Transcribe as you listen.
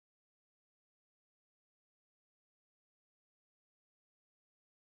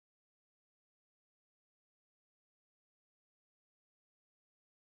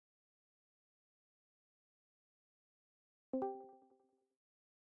Thank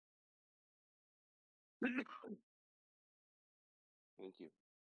you.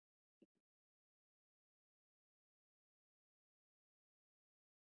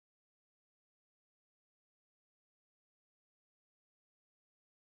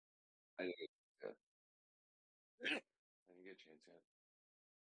 I didn't get I didn't get a chance yet.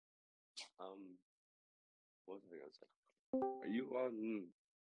 What was the thing I was saying? Are you on?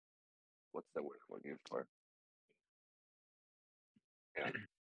 What's that word I'm looking for? Yeah.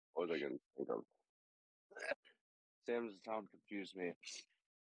 What was I going to think of? Sam's sound confused me.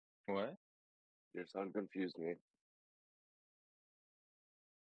 What? Your sound confused me.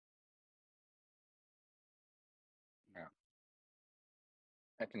 Yeah.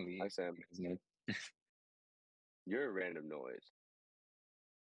 I can leave. Hi, Sam. Isn't it? You're a random noise.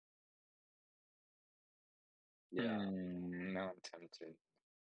 Yeah. Now I'm tempted.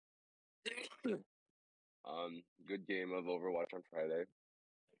 Good game of Overwatch on Friday.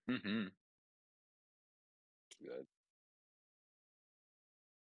 Mm-hmm. Good.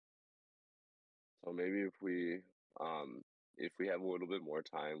 So maybe if we have a little bit more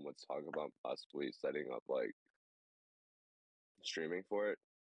time, let's talk about possibly setting up like streaming for it,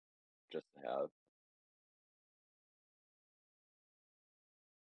 just to have.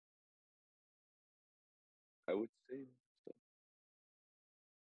 I would say so.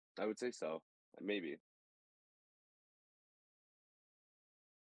 I would say so. Maybe.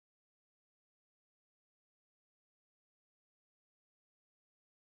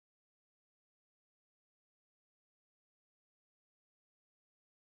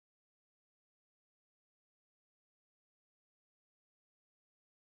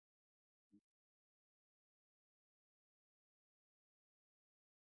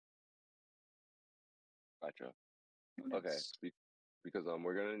 Gotcha. Okay. Nice. Because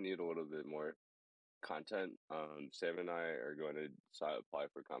we're gonna need a little bit more content. Sam and I are going to apply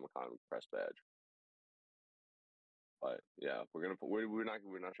for Comic Con press badge. But yeah, we're not sure if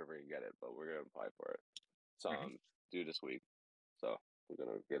we're gonna get it, but we're gonna apply for it. It's Mm-hmm. due this week, so we're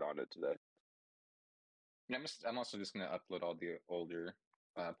gonna get on it today. Yeah, I'm also just gonna upload all the older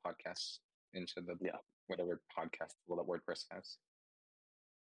podcasts into the Yeah. whatever podcast tool that WordPress has.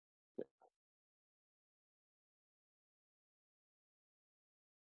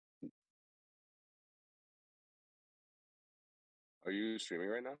 Are you streaming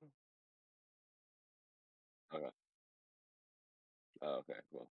right now? Okay. Oh, okay.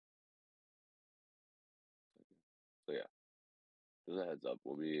 Well, so yeah, just a heads up.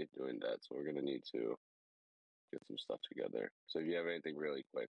 We'll be doing that, so we're gonna need to get some stuff together. So if you have anything really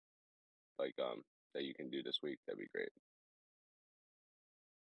quick, like that you can do this week, that'd be great.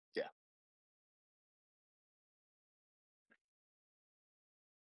 Yeah.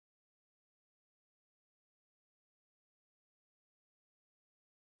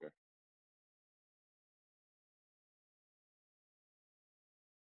 Sure.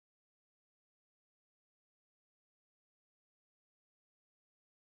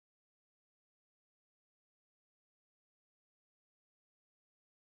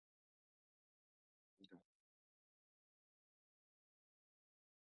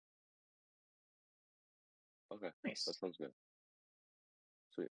 Okay. That Nice. sounds good.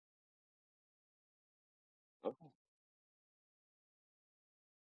 Sweet. Okay.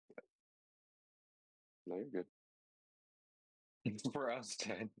 No, you're good. For us,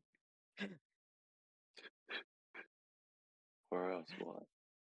 Ted. Where else? What?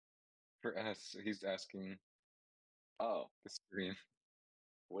 For us, he's asking Oh, the stream.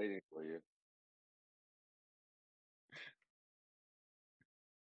 waiting for you.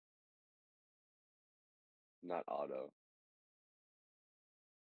 Not auto.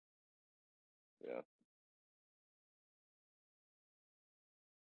 Yeah.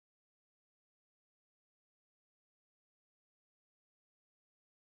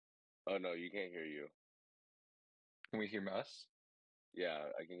 Oh no, you can't hear you. Can we hear us? Yeah,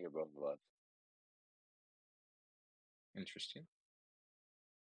 I can hear both of us. Interesting.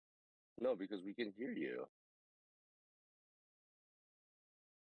 No, because we can hear you.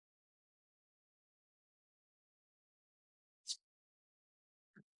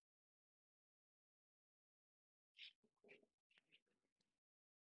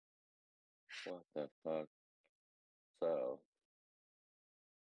 What the fuck? So,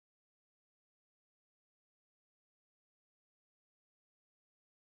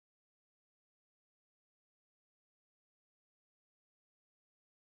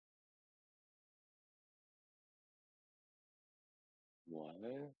 what?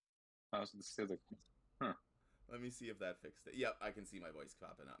 So this is like, huh. Let me see if that fixed it. Yep, I can see my voice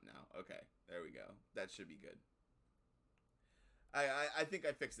popping up now. Okay, there we go. That should be good. I think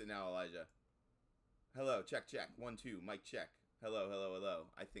I fixed it now, Elijah. Hello, check, check. 1, 2, mic check. Hello, hello, hello.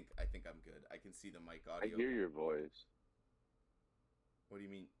 I think I'm good. I can see the mic I audio. hear your voice. What do you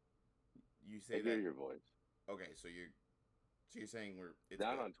mean? You I say hear that? your voice. Okay, so you're saying it's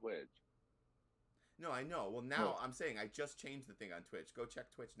Not good. on Twitch. No, I know. Well, now Oh. I'm saying I just changed the thing on Twitch. Go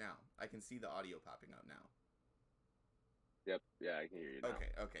check Twitch now. I can see the audio popping up now. Yep. Yeah, I can hear you now.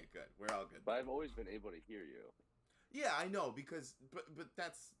 Okay, good. We're all good. But I've always been able to hear you. Yeah, I know because but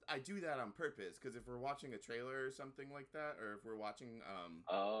that's I do that on purpose because if we're watching a trailer or something like that, or if we're watching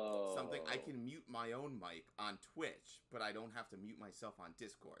something, I can mute my own mic on Twitch, but I don't have to mute myself on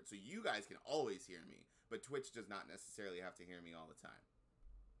Discord. So you guys can always hear me, but Twitch does not necessarily have to hear me all the time.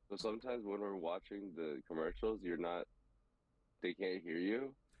 So sometimes when we're watching the commercials, they can't hear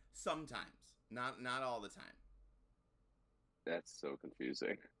you. Sometimes, not all the time. That's so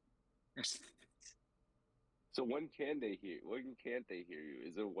confusing. So when can they hear? When can't they hear you?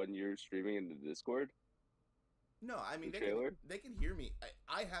 Is it when you're streaming in the Discord? No, I mean The trailer? they can hear me.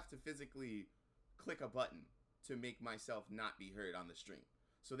 I have to physically click a button to make myself not be heard on the stream.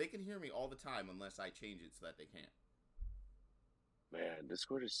 So they can hear me all the time unless I change it so that they can't. Man,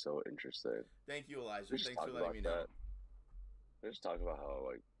 Discord is so interesting. Thank you, Elijah. Let's Thanks talk for letting about me know. that. Let's talk about how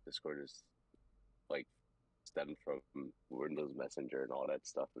like Discord is like stemmed from Windows Messenger and all that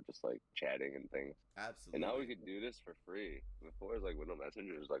stuff of just like chatting and things. Absolutely. And now we can do this for free. Before, it's like Windows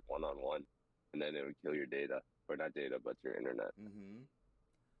Messenger is like one-on-one, and then it would kill your data, or not data, but your internet. Mm-hmm.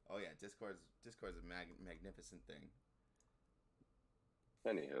 Oh yeah, Discord's a magnificent thing.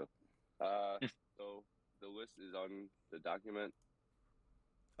 Anywho, so the list is on the document.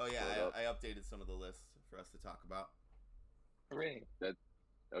 Oh yeah, I updated some of the lists for us to talk about. Hooray!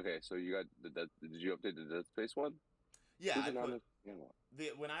 Okay, so you got did you update the Dead Space one? Yeah, I put Yeah.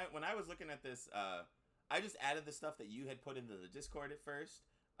 when I was looking at this, I just added the stuff that you had put into the Discord at first.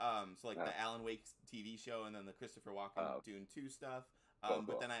 So like the Alan Wake TV show and then the Christopher Walken Dune 2 stuff.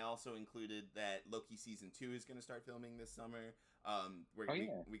 But then I also included that Loki season 2 is going to start filming this summer.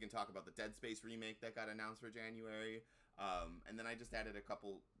 We can talk about the Dead Space remake that got announced for January. And then I just added a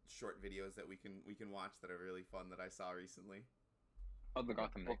couple short videos that we can watch that are really fun that I saw recently. Oh, the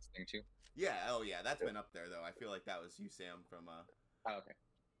Gotham Knights thing too. Yeah. Oh yeah, that's been up there though. I feel like that was you, Sam, from. Oh, okay.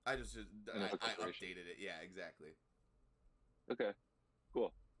 I updated it. Yeah, exactly. Okay,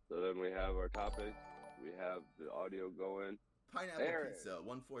 cool. So then we have our topic. We have the audio going. Pineapple Pizza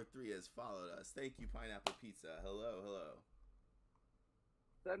 143 has followed us. Thank you, Pineapple Pizza. Hello, hello.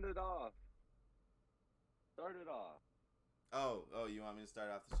 Send it off. Start it off. Oh, you want me to start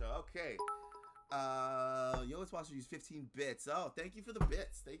off the show? Okay. Let's watch use 15 bits. Oh, thank you for the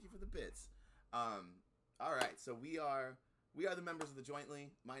bits. Thank you for the bits. All right. So we are the members of the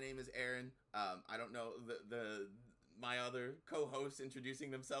Jointly. My name is Aaron. I don't know my other co-hosts introducing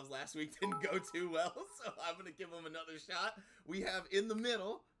themselves last week didn't go too well, so I'm gonna give them another shot. We have in the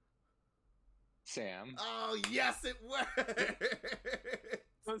middle Sam. Oh yes, it worked.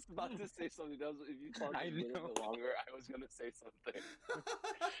 I was about to say something else. If you talked a little bit longer, I was going to say something.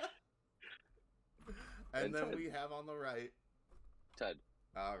 And then we have on the right Ted.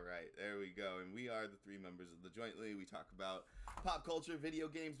 All right, there we go. And we are the three members of the Jointly. We talk about pop culture, video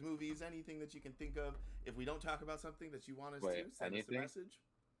games, movies, anything that you can think of. If we don't talk about something that you want us to, send us a message,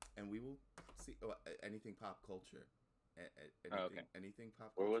 and we will see anything pop culture. Anything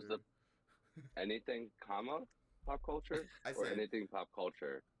pop culture. Or was the anything, pop culture? I said or anything pop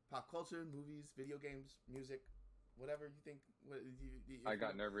culture. Pop culture, movies, video games, music, whatever you think. I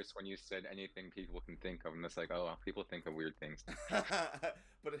got nervous when you said anything people can think of, and it's like, oh, people think of weird things.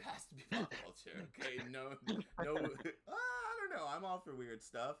 But it has to be pop culture, okay? No. I don't know. I'm all for weird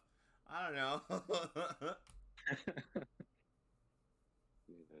stuff. I don't know.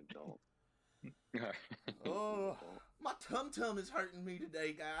 Don't. Oh, my tum-tum is hurting me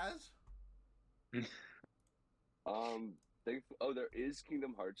today, guys. There is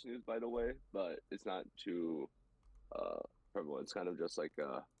Kingdom Hearts news, by the way, but it's not too prevalent. It's kind of just like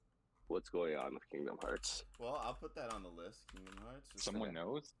what's going on with Kingdom Hearts. Well, I'll put that on the list. Kingdom Hearts. Someone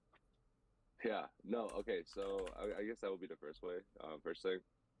knows? Yeah. No. Okay. So I guess that will be the first thing.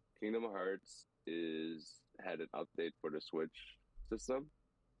 Kingdom Hearts had an update for the Switch system,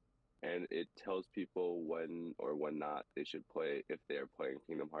 and it tells people when or when not they should play if they are playing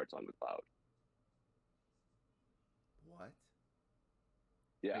Kingdom Hearts on the cloud. What?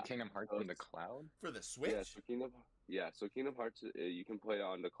 Yeah. The Kingdom Hearts on the cloud? For the Switch? So Kingdom Hearts, you can play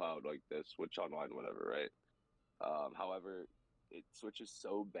on the cloud, like the Switch Online, whatever, right? However, it switches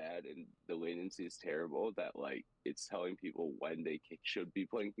so bad and the latency is terrible that like it's telling people when they should be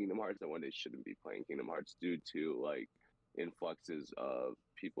playing Kingdom Hearts and when they shouldn't be playing Kingdom Hearts due to like influxes of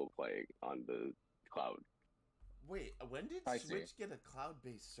people playing on the cloud. Wait, when did Switch get a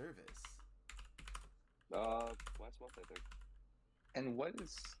cloud-based service? Last month, I think. And what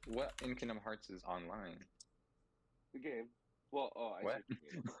in Kingdom Hearts is online? The game. Well, I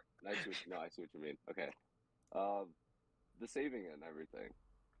see what you mean. I see what you mean. Okay. The saving and everything.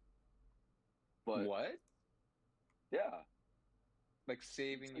 But what? Yeah. Like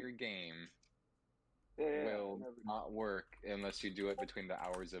saving your game will not work unless you do it between the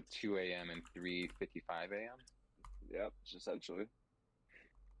hours of 2 a.m. and 3:55 a.m. Yep, essentially.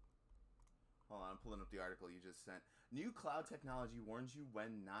 Hold on, I'm pulling up the article you just sent. New cloud technology warns you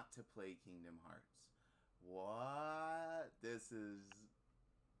when not to play Kingdom Hearts. What? Isn't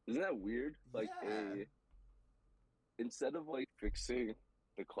that weird? Like instead of like fixing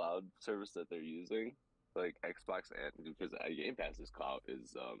the cloud service that they're using, like Xbox and because Game Pass is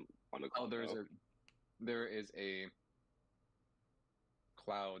on the cloud. There is a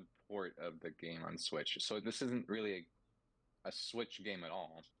cloud port of the game on Switch. So this isn't really a Switch game at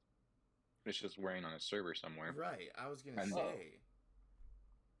all. It's just running on a server somewhere. Right. I was gonna say.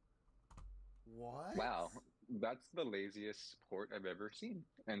 What? Wow. That's the laziest port I've ever seen,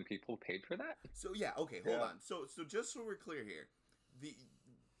 and people paid for that. So yeah, okay, hold on. So just so we're clear here,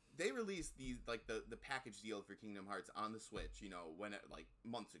 they released the package deal for Kingdom Hearts on the Switch. You know, like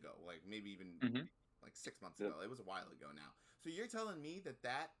months ago, like maybe even like 6 months ago. It was a while ago now. So you're telling me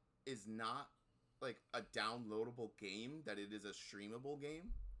that is not like a downloadable game, that it is a streamable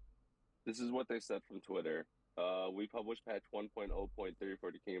game? This is what they said from Twitter. We published patch 1.0.3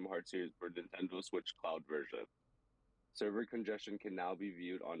 for the Kingdom Hearts series for Nintendo Switch Cloud version. Server congestion can now be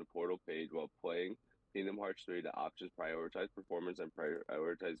viewed on the portal page while playing Kingdom Hearts 3. The options prioritize performance and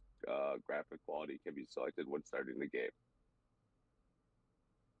prioritize graphic quality can be selected when starting the game.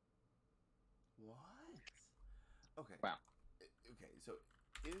 What? Okay. Wow. Okay, so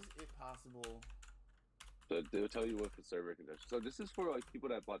is it possible... So they'll tell you what the server congestion. So this is for like people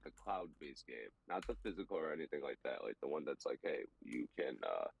that bought the cloud-based game, not the physical or anything like that. Like the one that's like, hey, you can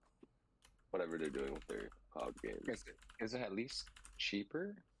whatever they're doing with their cloud games. Is it at least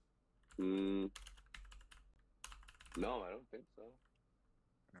cheaper? No, I don't think so.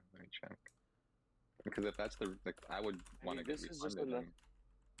 Let me check. Because if that's I would want to get refunded.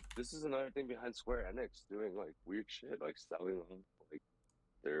 This is another thing behind Square Enix doing like weird shit, like selling them like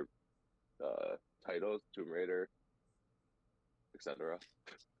their titles, Tomb Raider, etc.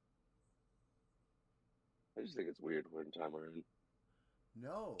 I just think it's weird when time we're in.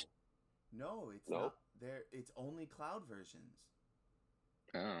 No, it's not. It's only cloud versions.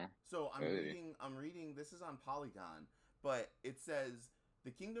 Oh. So I'm reading. This is on Polygon, but it says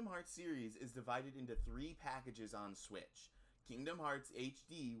the Kingdom Hearts series is divided into 3 packages on Switch: Kingdom Hearts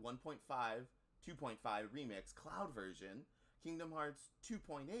HD 1.5, 2.5 Remix Cloud version, Kingdom Hearts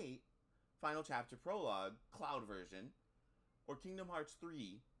 2.8 Final Chapter Prologue Cloud version, or Kingdom Hearts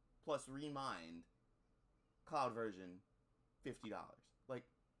 3 plus Remind Cloud version, $50. Like,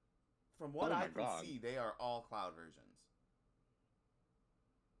 from what I can see, they are all cloud versions.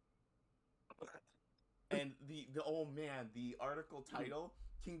 And the article title,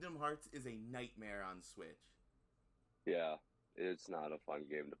 Kingdom Hearts is a nightmare on Switch. Yeah, it's not a fun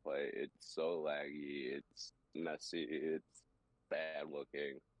game to play. It's so laggy, it's messy, it's bad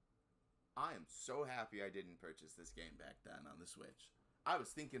looking. I am so happy I didn't purchase this game back then on the Switch. I was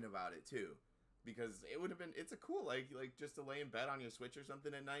thinking about it too, because it would have been. It's a cool like just to lay in bed on your Switch or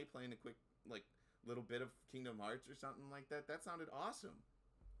something at night, playing a quick like little bit of Kingdom Hearts or something like that. That sounded awesome.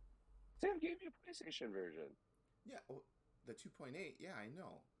 Sam gave you a PlayStation version. Yeah, well, the 2.8. Yeah, I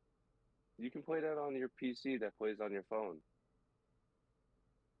know. You can play that on your PC that plays on your phone.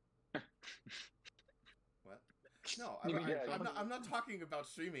 What? No, I'm not talking about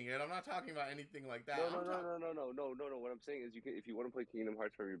streaming it. I'm not talking about anything like that. No. What I'm saying is, if you want to play Kingdom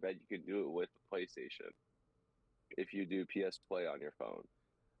Hearts from your bed, you can do it with PlayStation. If you do PS Play on your phone.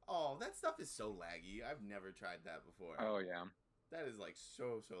 Oh, that stuff is so laggy. I've never tried that before. Oh yeah, that is like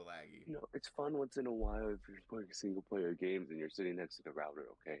so laggy. No, it's fun once in a while if you're playing single player games and you're sitting next to the router.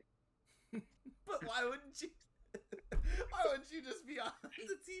 Okay. But why wouldn't you? Why wouldn't you just be on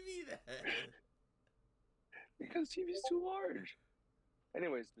the TV then? Because TV's too large.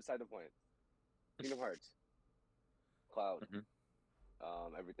 Anyways, beside the point. Kingdom Hearts. Cloud.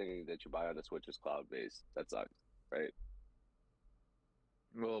 Mm-hmm. Everything that you buy on the Switch is cloud-based. That sucks, right?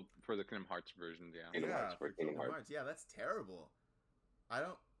 Well, for the Kingdom Hearts version, yeah. Kingdom Hearts. Yeah, that's terrible.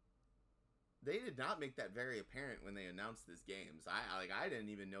 They did not make that very apparent when they announced this games. I didn't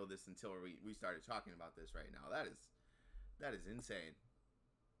even know this until we started talking about this right now. That is insane.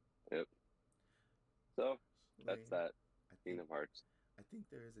 Yep. So that's that. Kingdom Hearts. I think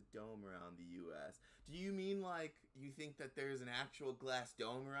there is a dome around the U.S. Do you mean like you think that there's an actual glass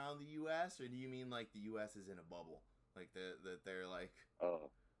dome around the U.S., or do you mean like the U.S. is in a bubble, like that they're like?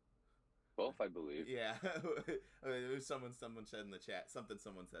 Oh, both, I believe. Yeah, it was someone said in the chat. Someone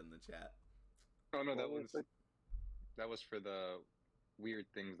said in the chat. Oh no, that was for the weird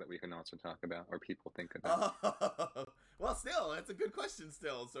things that we can also talk about or people think about. Oh, well, still, that's a good question.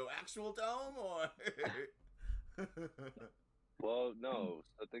 Still, so actual dome or? Well, no.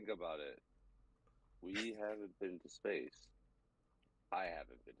 So think about it. We haven't been to space. I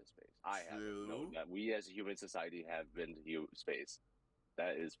haven't been to space. I haven't. No, that we as a human society have been to space.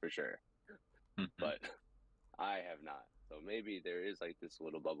 That is for sure. But I have not. So maybe there is like this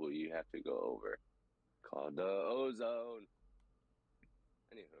little bubble you have to go over called the ozone.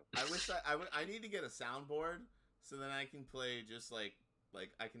 Anywho, I wish I need to get a soundboard so then I can play just like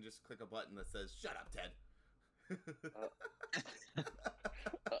I can just click a button that says "Shut up, Ted."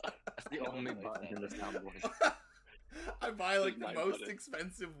 That's the only button in the soundboard. I buy like the most button.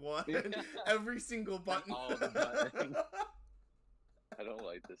 expensive one. Every single button. All the buttons. I don't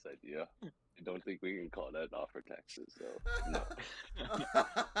like this idea. I don't think we can call that offer taxes, so no.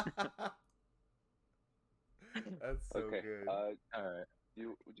 That's so Okay. good. All right.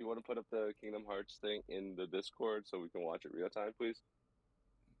 Do you want to put up the Kingdom Hearts thing in the Discord so we can watch it real time, please?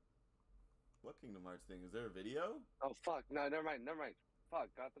 What Kingdom Hearts thing? Is there a video? Oh fuck! No, never mind. Fuck,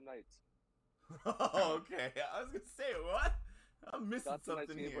 Gotham Knights. Oh, okay. I was gonna say what? I'm missing Gotham Knights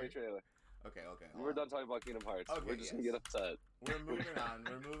something gameplay here. trailer. Okay. We're done talking about Kingdom Hearts. Okay, We're just gonna yes. get upset. We're moving on.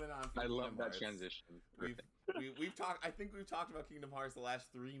 From I love Kingdom that Hearts. transition. We've talked. I think we've talked about Kingdom Hearts the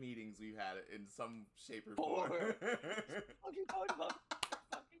last 3 meetings we've had in some shape or form. What are you talking about?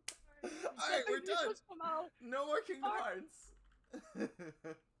 All right, we're done. No more Kingdom Hearts.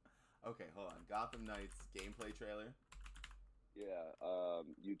 Okay, hold on. Gotham Knights gameplay trailer. Yeah.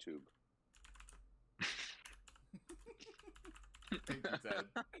 YouTube. Thank you, Ted.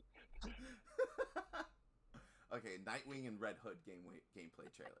 Okay, Nightwing and Red Hood gameplay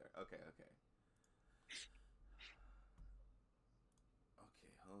trailer. Okay. Okay,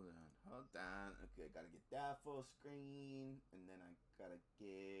 hold on. Okay, gotta get that full screen, and then I gotta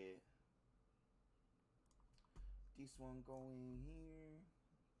get this one going here.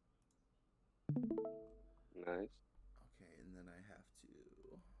 Nice. Okay, and then I have to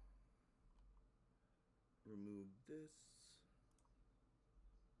remove this,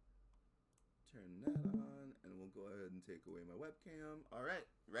 turn that on, and we'll go ahead and take away my webcam. All right,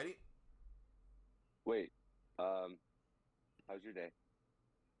 ready? Wait. How's your day?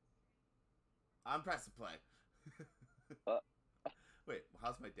 I'm pressing play. Wait,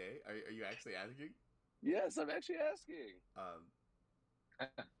 how's my day? Are you actually asking? Yes, I'm actually asking.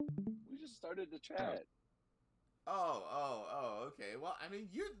 We just started the chat. Oh, okay. Well, I mean,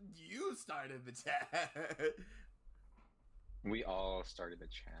 you started the chat. We all started the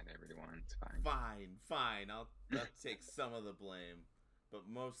chat, everyone. It's fine. Fine. I'll take some of the blame, but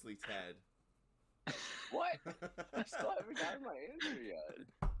mostly Ted. What? I still haven't gotten my answer yet.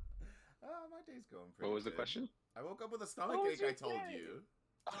 My day's going pretty What was the good. question? I woke up with a stomachache, I told you.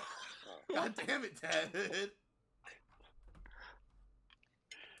 God damn it, Ted.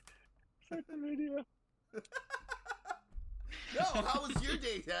 Start the video. No, how was your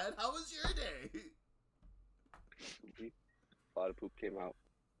day, Ted? How was your day? A lot of poop came out.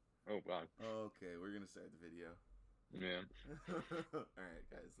 Oh, God. Okay, we're going to start the video. Yeah. Alright,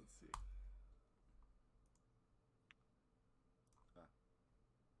 guys, let's see.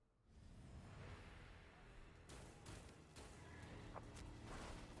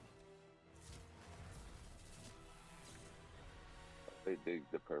 They dig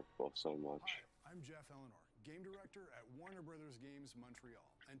the purple so much. Hi, I'm Jeff Eleanor, game director at Warner Brothers Games Montreal,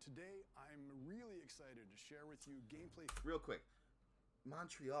 and today I'm really excited to share with you gameplay. Real quick,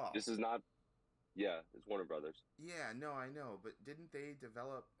 Montreal. This is not. Yeah, it's Warner Brothers. Yeah, no, I know, but didn't they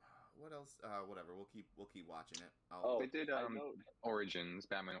develop? What else? Whatever. We'll keep watching it. Oh, They did Origins,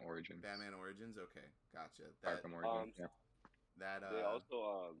 Batman Origins. Batman Origins. Okay, gotcha. Arkham Origins. Yeah. That They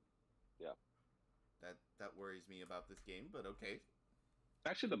also that worries me about this game, but okay.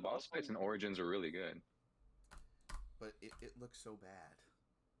 Actually, the boss fights in Origins are really good. But it looks so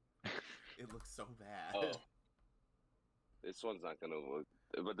bad. It looks so bad. Oh. This one's not gonna look,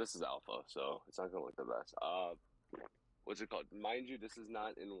 but this is alpha, so it's not gonna look the best. What's it called? Mind you, this is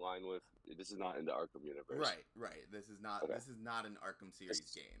not in line with. This is not in the Arkham universe. Right. This is not. Okay. This is not an Arkham series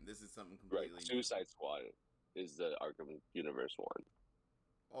game. This is something completely Right. new. Suicide Squad is the Arkham universe one.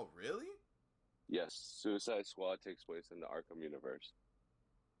 Oh, really? Yes, Suicide Squad takes place in the Arkham universe.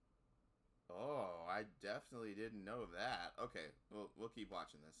 Oh, I definitely didn't know that. Okay, we'll keep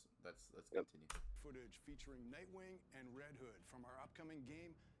watching this. Let's continue. Footage featuring Nightwing and Red Hood from our upcoming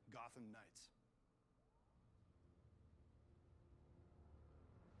game, Gotham Knights.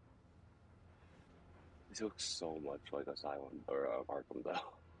 This looks so much like Asylum or Arkham, though.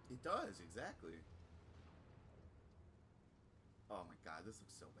 It does, exactly. Oh my god, this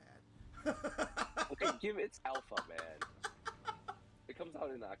looks so bad. Okay, give it alpha, man. It comes out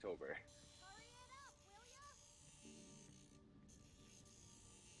in October. Hurry it up, will ya?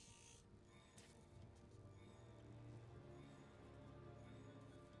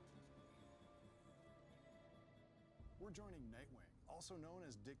 We're joining Nightwing, also known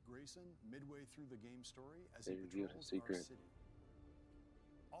as Dick Grayson, midway through the game story as he They revealed patrols a secret. our city.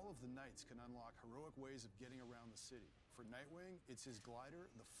 All of the Knights can unlock heroic ways of getting around the city. For Nightwing, it's his glider,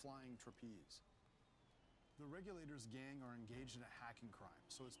 the Flying Trapeze. The Regulators gang are engaged in a hacking crime,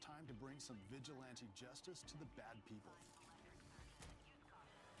 so it's time to bring some vigilante justice to the bad people.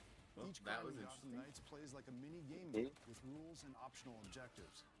 Well, Each that crime was in Gotham interesting. Knights plays like a mini game mode with rules and optional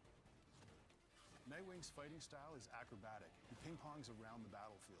objectives. Nightwing's fighting style is acrobatic. He ping-pongs around the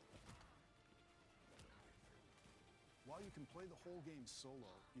battlefield. While you can play the whole game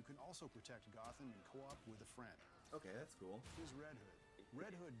solo, you can also protect Gotham in co-op with a friend. Okay, that's cool. Here's Red Hood.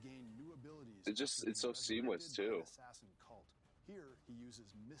 Red Hood gained new abilities. It's so seamless, after being resurrected by too. an assassin cult. Here, he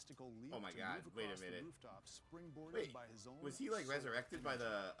uses mystical leap Oh my to God, move wait a across minute. the rooftop, springboarded Wait, by his own. was he like soul resurrected by energy.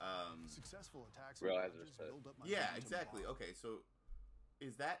 the Successful attacks Real and Lazarus dodges Pit. build up my Yeah, momentum exactly. bar. Okay, so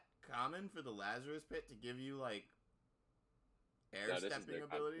is that common for the Lazarus Pit to give you like air No, this is stepping their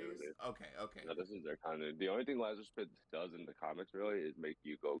abilities? continuity. Okay. No, this is their continuity. The only thing Lazarus Pit does in the comics really is make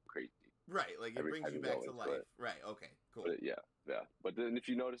you go crazy. Right, like it Every brings time you you back go to into life. it. Right, okay, cool. But yeah. But then if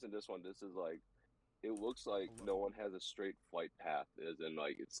you notice in this one, this is like, it looks like no one has a straight flight path. As in,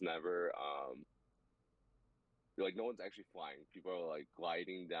 like, it's never like no one's actually flying. People are like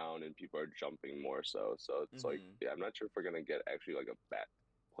gliding down, and people are jumping more so. So it's like, Mhm. yeah, I'm not sure if we're gonna get actually like a bat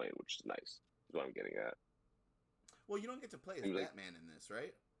plane, which is nice. Is what I'm getting at. Well, you don't get to play as Seems like- Batman in this,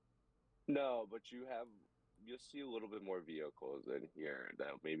 right? No, but you'll see a little bit more vehicles in here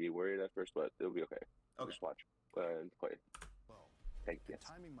that may be worried at first, but it'll be okay. Okay. Just watch and play. Well, Thank you. and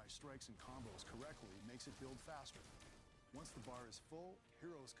timing my strikes and combos correctly makes it build faster. Once the bar is full,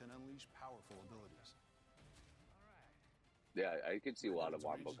 heroes can unleash powerful abilities. Yeah, I could see a lot of Redwood's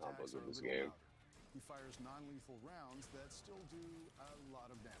wombo ranged attacks combos are in a this little game. louder. He fires non-lethal rounds that still do a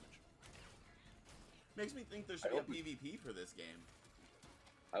lot of damage. Makes me think there should I be a hope PvP for this game.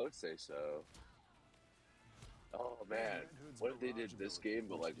 I would say so. Oh man, Red Hood's what if they barrage did this ability, game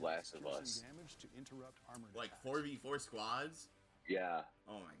but which like Last of deals Us? piercing damage to interrupt armored Like attacks. 4v4 squads? Yeah,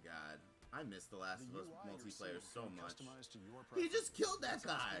 Oh my god. I miss The Last The of Us UI you're multiplayer seeing so can be much. customized to your He just preferences. killed that What's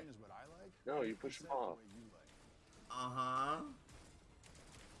on guy! screen is what I like, No, and you can push set him the off. way you like. Uh-huh.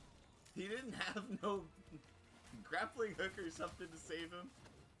 He didn't have no grappling hook or something to save him.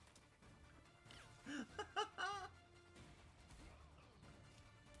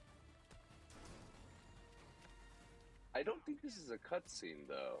 I don't think this is a cutscene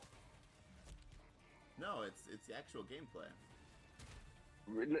though. No, it's the actual gameplay.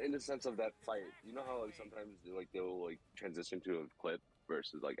 In the sense of that fight, you know how like sometimes they'll like transition to a clip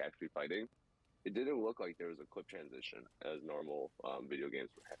versus like actually fighting. It didn't look like there was a clip transition as normal video games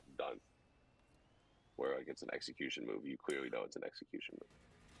were done, where like it's an execution move. You clearly know it's an execution move.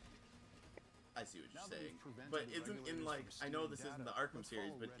 I see what Now you're that saying. we've prevented But the isn't in regulators like from I know stealing this isn't the data, Arkham let's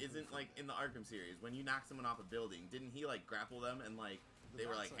series, follow but Red Hood isn't from like there. in the Arkham series when you knock someone off a building, didn't he like grapple them and like they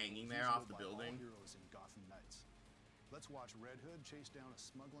were like Bat cycle hanging is there usable off the by all building? heroes in Gotham Knights. Let's watch Red Hood chase down a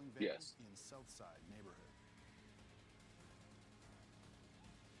smuggling van Yes. in Southside neighborhood.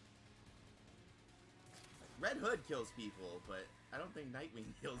 Red Hood kills people, but I don't think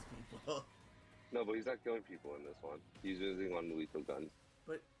Nightwing kills people. No, but he's not killing people in this one. He's using non-lethal guns.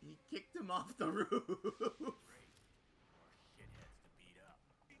 But he kicked him off the roof.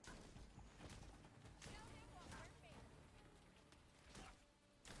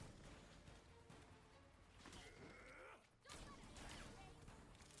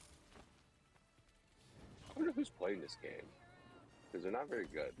 I wonder who's playing this game, because they're not very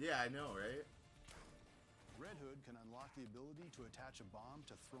good. Yeah, I know, right? Red Hood can unlock the ability to attach a bomb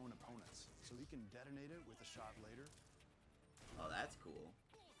to thrown opponents, so he can detonate it with a shot later. Oh, that's cool.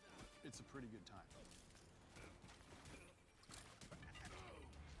 It's a pretty good time.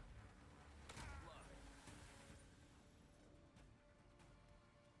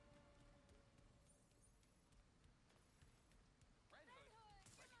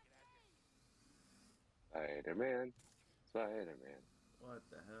 Spider-Man, Spider-Man. What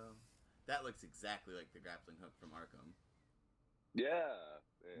the hell? That looks exactly like the grappling hook from Arkham. Yeah.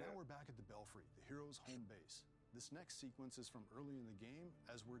 Now we're back at the Belfry, the hero's home base. This next sequence is from early in the game,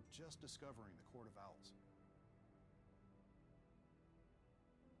 as we're just discovering the Court of Owls.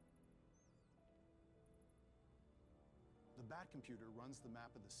 The Bat computer runs the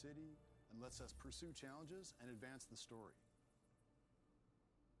map of the city and lets us pursue challenges and advance the story.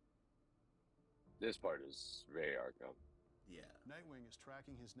 This part is very Arkham. Yeah. Nightwing is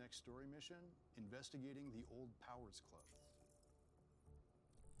tracking his next story mission, investigating the Old Powers Club.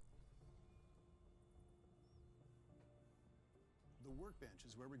 The workbench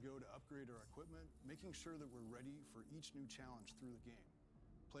is where we go to upgrade our equipment, making sure that we're ready for each new challenge through the game.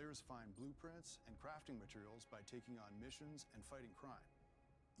 Players find blueprints and crafting materials by taking on missions and fighting crime.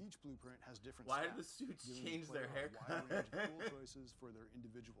 Each blueprint has different Why stats, did the suits giving change the their player a wide range of haircut? tool choices for their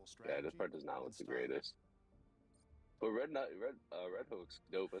individual strategy. Yeah, this part does not and look the style. greatest. But Red Hook's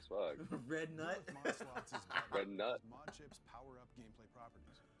dope as fuck. Red Nut? One of Mod Slots is better Red Nut. because mod chips power up gameplay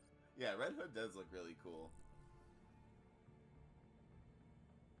properties. Yeah, Red Hood does look really cool.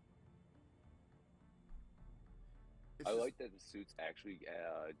 It's I just- like that the suits actually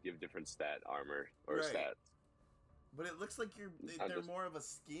give different stat armor or Right. stats. But it looks like not they're just- more of a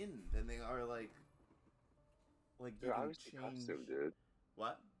skin than they are like you They're can obviously change. costume, dude.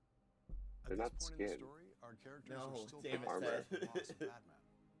 What? At They're this not point in the skin. story, our characters No, are still damn it, processing Ted. the loss of Batman.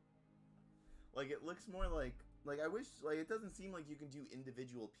 Like it looks more like I wish like it doesn't seem like you can do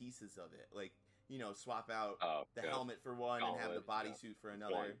individual pieces of it. Like, you know, swap out Oh, the yeah. helmet for one and have the Gauntlet, yeah. bodysuit for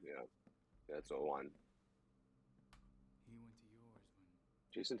another. One, yeah. That's a one. He went to yours when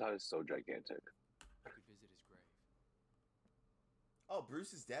Jason Todd is so gigantic. I could visit his grave. Oh,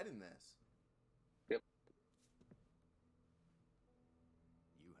 Bruce is dead in this. Yep.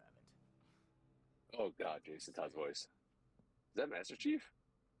 You haven't. Oh god, Jason Todd's voice. Is that Master Chief?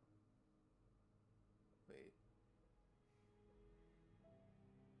 Wait.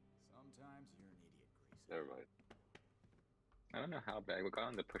 Sometimes you're an idiot, Grayson. Never mind. I don't know how bad we got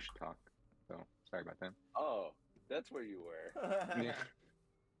on the push talk, so sorry about that. Oh, that's where you were. Yeah.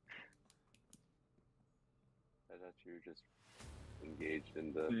 I thought you were just engaged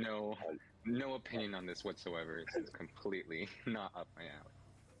in the. No opinion on this whatsoever. This is completely not up my alley.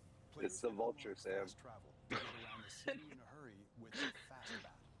 Players It's the can Vulture, unlock Sam. fast travel to get around the city in a hurry with Fast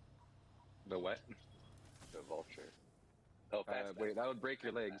Bat. The what? The Vulture. Oh, fast. Wait, that would break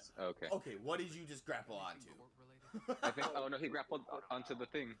your legs. Okay. Okay, what did you just grapple onto? Court-related? I think. Oh no, he grappled onto the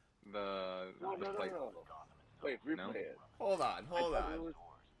thing. The No. like. Wait, replay No? it. Hold on, hold I thought it on. was-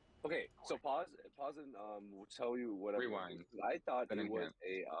 Okay, so pause and we'll tell you whatever. Rewind. I thought Then it was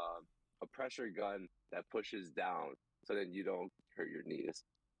again. a pressure gun that pushes down, so then you don't hurt your knees.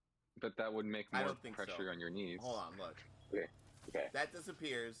 But that would make I more don't think pressure so. on your knees. Hold on, look. Okay. That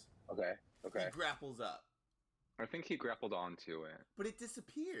disappears. Okay. He grapples up. I think he grappled onto it. But it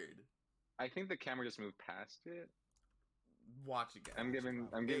disappeared. I think the camera just moved past it. Watch again. I'm giving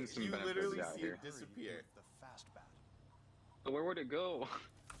some You benefit literally of the doubt see here. it disappear. With the Fast Bat. But where would it go?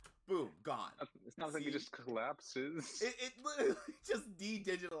 Boom, gone. It's not like See? it just collapses. It literally just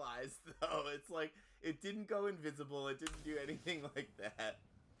de-digitalized though. It's like it didn't go invisible. It didn't do anything like that.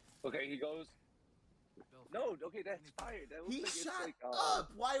 Okay, he goes. Belfry. No, okay, that's fire. That looks He like it's shot like,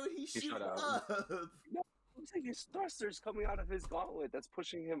 up. Why would he shoot shot up? out. Looks like his thrusters coming out of his gauntlet that's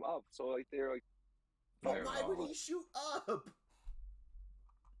pushing him up. So like they're like. But fire why would off. he shoot up?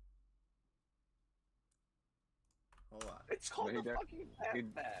 Hold on. It's called Well, he the got- fucking he-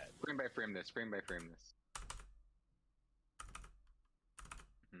 Bat. Frame by frame this. Frame by frame this.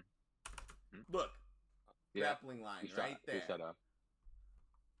 Look, Yeah. grappling line He shot, right He there. shut up.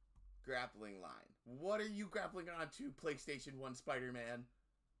 Grappling line. What are you grappling onto, PlayStation 1 Spider-Man?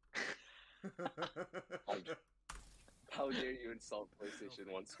 How dare you insult PlayStation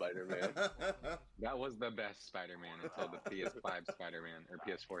 1 Spider-Man? That was the best Spider-Man until the PS5 Spider-Man or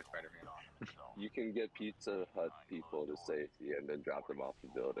PS4 Spider-Man. You can get Pizza Hut people to safety and then drop them off the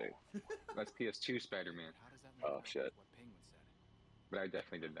building. That's PS2 Spider-Man. How does that Oh, make shit. what Penguin said? But I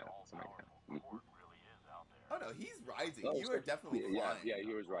definitely did that. So my account. Oh no, he's rising. Oh, You so- are definitely yeah, flying. yeah,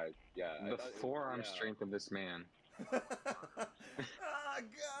 he was right. Yeah, I The thought it was- forearm yeah. strength of this man. Ah,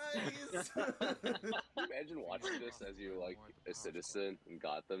 guys. Can you imagine watching this as you're like a citizen in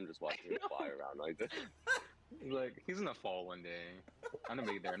Gotham, just watching him fly around like this? Like, he's gonna fall one day. I'm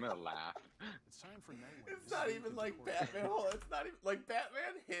gonna be there. I'm gonna laugh. It's time for Nightwing. It's This not is even the like court. Batman. Hold on, it's not even like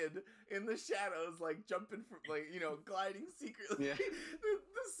Batman hid in the shadows, like jumping from, like, you know, gliding secretly. Yeah.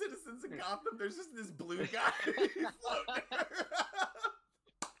 The citizens of Gotham, there's just this blue guy floating around.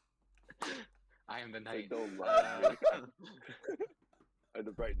 I am the Like, knight. don't lie. And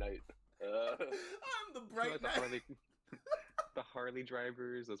the bright night. I'm the You know, bright like knight. the Harley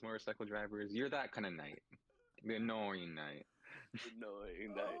drivers, those motorcycle drivers. You're that kind of knight. The annoying knight.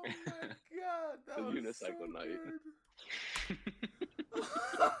 Annoying Oh night. my god, that The was unicycle so knight. good.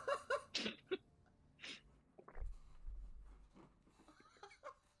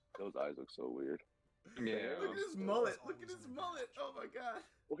 Those eyes look so weird. Yeah. Look at his mullet. Look at his mullet. Oh my god.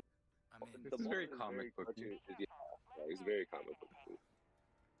 I'm in. This is very mullet comic booky. cartoon. Yeah, it's very comic booky.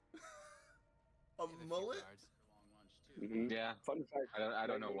 A Give a few mullet? cards. Long lunch, too. Mm-hmm. Yeah. Fun fact. I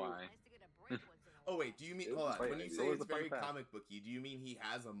don't know Nightwing- why. Nice to get a break once in a Oh while. wait, do you mean It was hold on? like- When you what say was it's the fun very fact? comic booky, do you mean he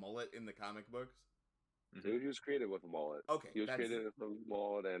has a mullet in the comic books? He was created with a mullet. Okay, He was that's created with a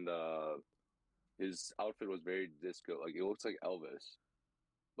mullet, and his outfit was very disco. Like it looks like Elvis,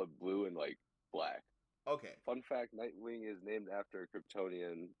 but blue and like black. okay. Fun fact: Nightwing is named after a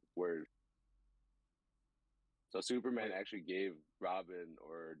Kryptonian word. So Superman Wait. actually gave Robin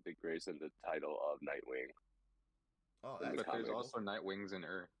or Dick Grayson the title of Nightwing. Oh, In the that's But there's cool. also Nightwings in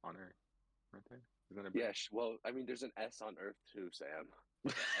Earth on Earth, right there. Isn't it? Yeah, well, I mean, there's an S on Earth too, Sam.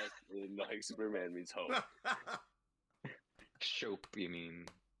 S in like Superman means hope. Shope, you mean?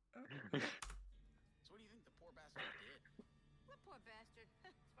 So what do you think the poor bastard did? What poor bastard?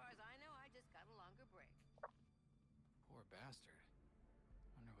 As far as I know, I just got a longer break. Poor bastard.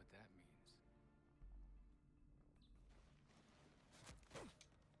 Wonder what that means.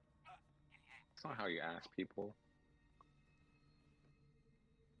 It's not how you ask people.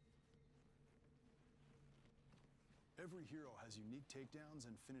 Every hero has unique takedowns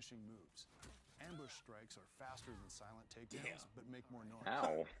and finishing moves. Ambush strikes are faster than silent takedowns, Damn. but make more noise.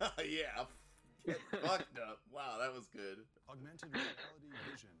 Ow. Yeah. Get fucked up. Wow, that was good. Augmented reality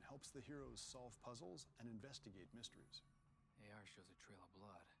vision helps the heroes solve puzzles and investigate mysteries. AR shows a trail of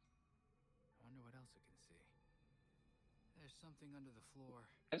blood. I wonder what else it can see. There's something under the floor.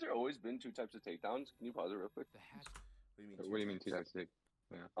 Has there always been two types of takedowns? Can you pause it real quick? The hatch. What do you mean two types of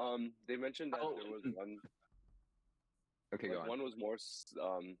They mentioned that Oh. there was one. Okay, Like, go on. one was more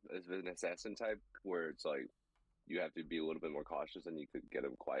as an assassin type, where it's like you have to be a little bit more cautious and you could get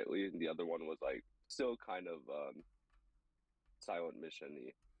him quietly, and the other one was like still kind of silent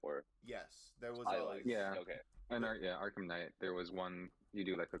mission-y, or Yes, there was silent. Yeah. Okay. And Arkham Knight, there was one you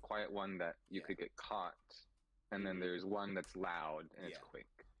do like a quiet one that you Yeah. could get caught, and then there's one that's loud and it's Yeah. quick.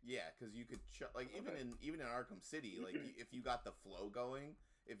 Yeah, because you could like even in Arkham City, like if you got the flow going,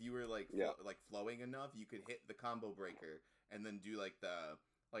 if you were like Yeah. flowing enough, you could hit the combo breaker and then do like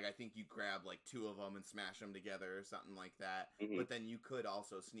I think you grab like two of them and smash them together or something like that. Mhm. But then you could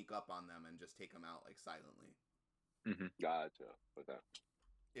also sneak up on them and just take them out like silently. Gotcha. Okay.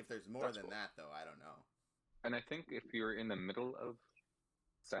 If there's more That's than cool. that, though, I don't know. And I think if you're in the middle of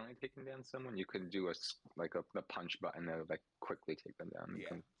silently taking down someone, you could do a punch button that would like quickly take them down. You Yeah.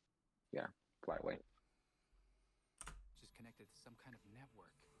 can, fly away. Just connected to some kind of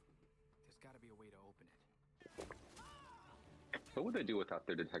network. There's got to be a way to open it. What would they do without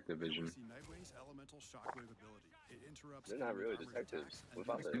their detective Here we vision? see Nightwing's elemental shockwave ability. It interrupts They're not enemy really armored detectives attacks and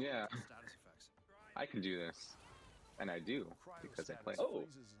without deals it. Yeah. with status effects. I can do this, and I do because I play. Cryostatus Oh,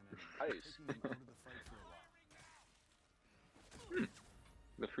 freezes an enemy, nice. taking them out of the fight for a while.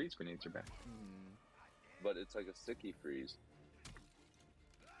 The freeze grenades are back. But it's like a sticky freeze.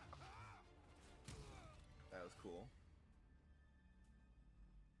 That was cool.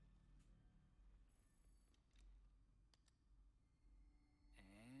 And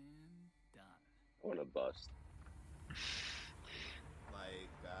done. I want to bust. Like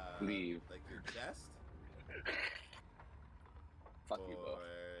Leave. like your chest, Fuck you both.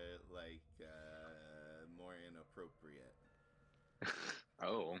 or like more inappropriate.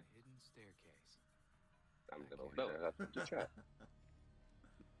 Oh, Hidden staircase. I'm gonna No. have to chat.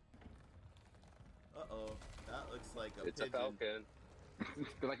 Uh-oh, that looks like a It's a pigeon. falcon.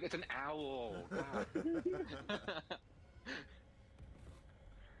 they're like it's an owl. God.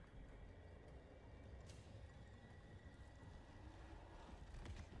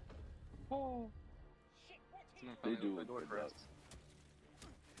 Oh. Someone They finally do opened the door good for job. us.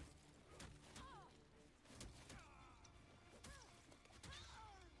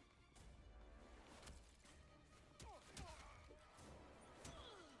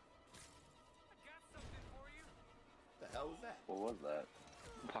 The hell was that? What was that?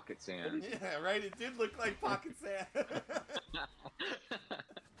 Pocket sand. Yeah, right. It did look like pocket sand.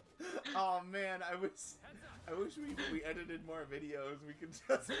 Oh man, I wish we edited more videos. We could just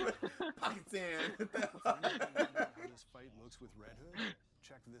put pocket sand. If you want to know how this fight looks with Red Hood,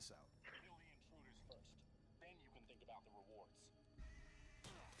 check this out. Kill the intruders first. Then you can think about the rewards.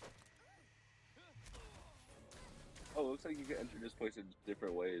 Oh, it looks like you can enter this place in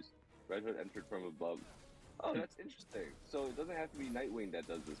different ways. Red Hood entered from above. Oh, that's interesting. So it doesn't have to be Nightwing that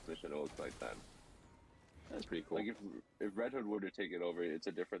does this mission. It looks like then. That's pretty cool. Like if Red Hood were to take it over, it's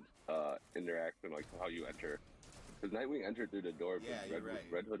a different interaction, like how you enter. Because Nightwing entered through the door, but Yeah, you're right.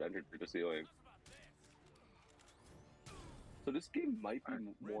 Red Hood entered through the ceiling. So this game might be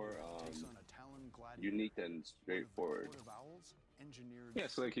more unique and straightforward. Yeah,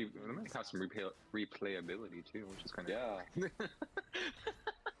 so like it might have some replayability too, which is kind of yeah.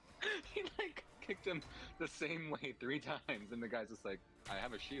 He like kicked him the same way 3 times, and the guy's just like, "I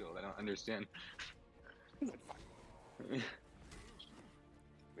have a shield. I don't understand."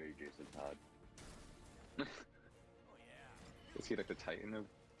 Very Jason Todd. Is he like the Titan of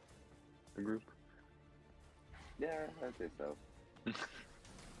the group? Yeah, I'd say so. We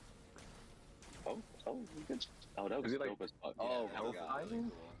can. Oh, that was Is he dope like, as fuck. Yeah, Oh that my was god. really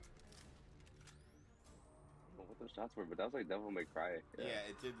cool. I don't know what those shots were, but that was like Devil May Cry. Yeah,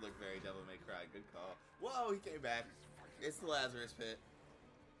 it did look very Devil May Cry. Good call. Whoa, he came back. It's the Lazarus Pit.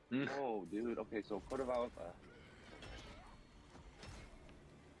 Oh, dude. Okay, so Code of Alpha.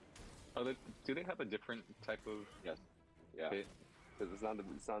 Oh, do they have a different type of Yes. Yeah. pit? Because it's not.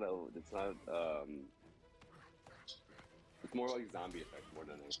 It's more like zombie effect more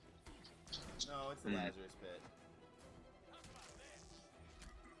than anything. No, it's the Lazarus Pit.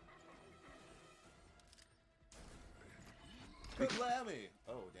 Lammy!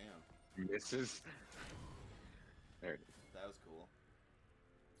 Oh, damn. This is. There it is. That was cool.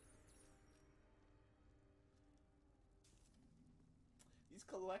 These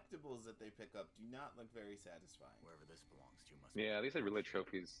collectibles that they pick up do not look very satisfying. Wherever this belongs to must Yeah, these are really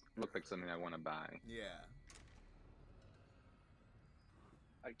trophies. Look like something I want to buy. Yeah.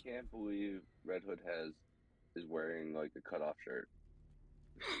 I can't believe Red Hood is wearing like a cutoff shirt.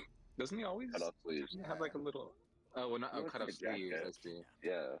 Doesn't he always Cutoff sleeves. have like a little? Oh, well, not He looks cut off like a sleeves. jacket. I see.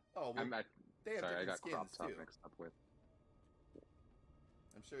 Yeah. Oh, well, they have Sorry, I different got skins, crop top too. mixed up with.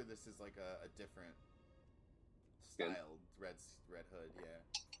 I'm sure this is like a different Skin? styled Red Hood, yeah.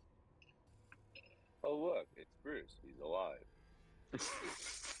 Oh look, it's Bruce. He's alive. Oh,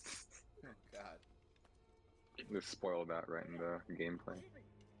 God. They spoiled that right in the gameplay.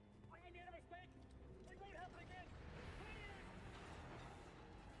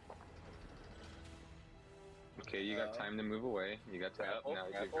 Okay, you got time to move away. You got time. Now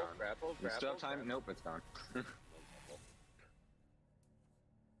you're gone. You still have time? Nope, it's gone.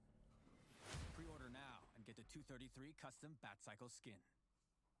 pre-order now and get the 233 custom Batcycle skin.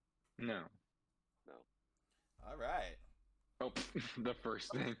 No. All right. Oh, the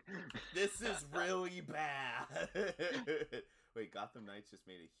first thing. This is really bad. Wait, Gotham Knights just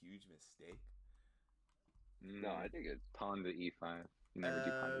made a huge mistake. No, I think it's pawn to e5. You never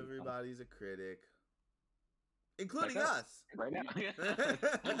do pawn to e5. Everybody's a critic, including Like us. Right now. Yeah.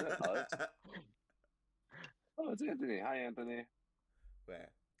 Oh, it's Anthony. Hi, Anthony. Where?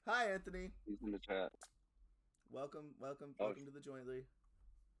 Hi, Anthony. He's in the chat. Welcome Oh. to the Jointly.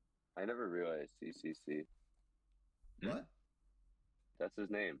 I never realized CCC. What? That's his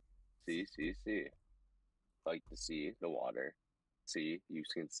name. CCC. Like the sea, the water. C, you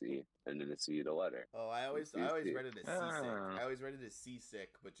can see, and then the C, the letter. Oh, I always read it as seasick. Ah. I always read it as seasick,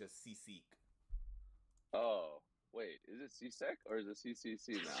 but just seasick. Oh, wait, is it C-Sec or is it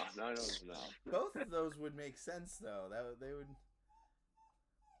CCC now? No, I don't know. Both of those would make sense, though. They would.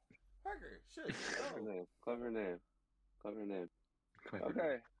 Parker, shush. Clever name.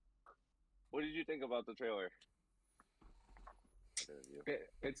 Okay. What did you think about the trailer?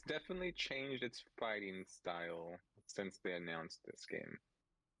 It's definitely changed its fighting style since they announced this game.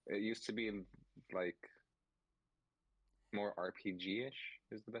 It used to be like more RPG-ish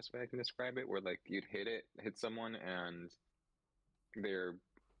is the best way I can describe it, where like you'd hit someone and their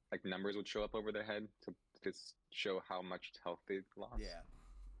like numbers would show up over their head to just show how much health they've lost. Yeah.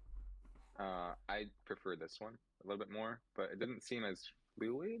 I prefer this one a little bit more, but it didn't seem as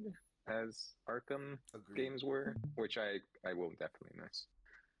fluid as Arkham Agreed. games were, which I will definitely miss.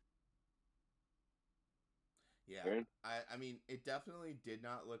 Yeah, Aaron? I mean, it definitely did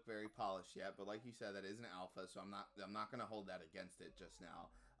not look very polished yet, but like you said, that is an alpha, so I'm not gonna hold that against it just now.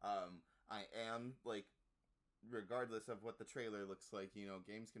 I am like, regardless of what the trailer looks like, you know,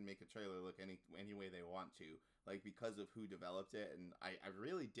 games can make a trailer look any way they want to, like because of who developed it, and I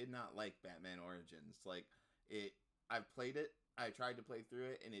really did not like Batman Origins. Like I've played it. I tried to play through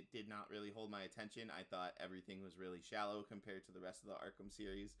it, and it did not really hold my attention. I thought everything was really shallow compared to the rest of the Arkham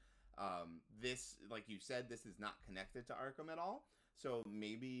series. This, like you said, this is not connected to Arkham at all. So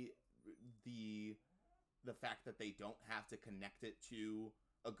maybe the fact that they don't have to connect it to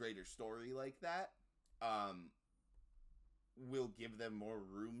a greater story like that, will give them more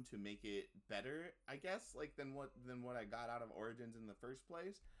room to make it better, I guess, like than what I got out of Origins in the first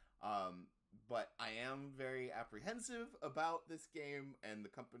place. But I am very apprehensive about this game and the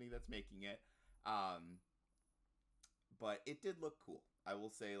company that's making it. But it did look cool. I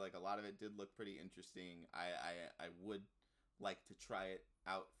will say, like, a lot of it did look pretty interesting. I would like to try it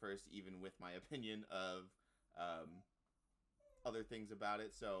out first, even with my opinion of other things about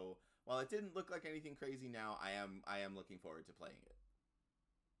it. So while it didn't look like anything crazy now, I am looking forward to playing it.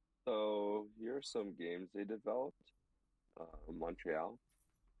 So here are some games they developed. Montreal,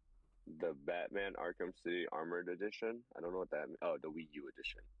 the Batman Arkham City Armored Edition. I don't know what that means. Oh, the Wii U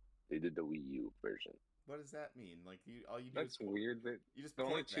edition. They did the Wii U version. What does that mean? Like, all you do That's is weird. That you just the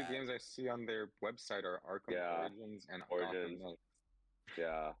only point two that. games I see on their website are Arkham Origins and Origins. Gotham Knights.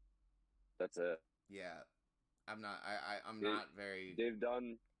 Yeah, that's it. Yeah, I'm not very. They've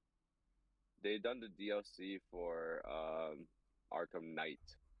done the DLC for Arkham Knight.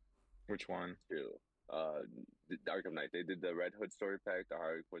 Which one? Too. The Arkham Knight. They did the Red Hood story pack, the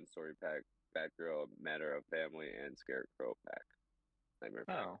Harley Quinn story pack, Batgirl, Matter of Family, and Scarecrow pack. Nightmare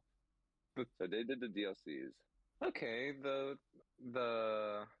pack. Oh. So they did the DLCs. Okay, the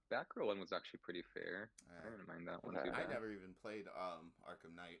Batgirl one was actually pretty fair. I didn't mind that one too I bad. never even played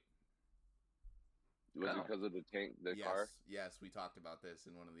Arkham Knight. Was it because of the tank, the car? Yes, we talked about this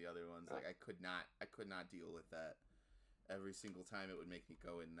in one of the other ones. Like, I could not deal with that. Every single time it would make me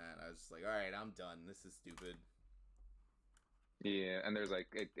go in that, I was just like, all right, I'm done. This is stupid. Yeah, and there's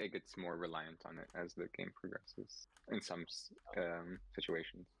like it gets more reliant on it as the game progresses in some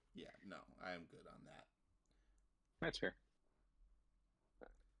situations. Yeah, no, I am good on that. That's fair.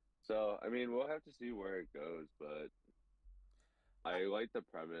 So, I mean, we'll have to see where it goes, but I like the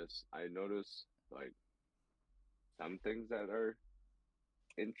premise. I notice, like, some things that are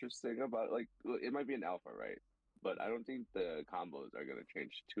interesting about, like, it might be an alpha, right? But I don't think the combos are going to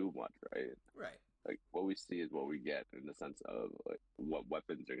change too much, right? Right. Like, what we see is what we get in the sense of, like, what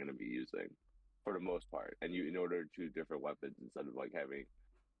weapons they're going to be using for the most part. And in order to choose different weapons, instead of, like, having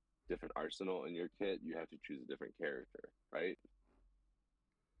different arsenal in your kit, you have to choose a different character, right?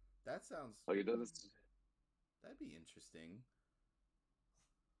 That sounds like it doesn't. That'd be interesting,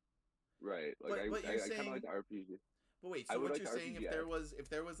 right? Like but I kind of like the RPG. But wait, so what you're saying, if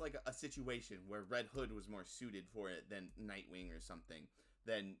there was like a situation where Red Hood was more suited for it than Nightwing or something,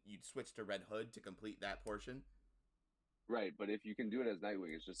 then you'd switch to Red Hood to complete that portion? Right, but if you can do it as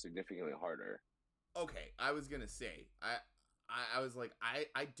Nightwing, it's just significantly harder. Okay, I was gonna say, I was like,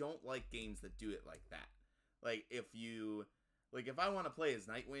 I don't like games that do it like that. Like, if I want to play as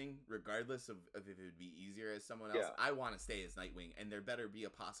Nightwing, regardless of if it would be easier as someone else, I want to stay as Nightwing, and there better be a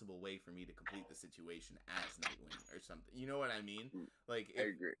possible way for me to complete the situation as Nightwing or something. You know what I mean? Like, I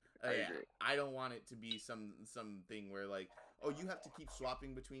agree. I agree. I don't want it to be something where, like, oh, you have to keep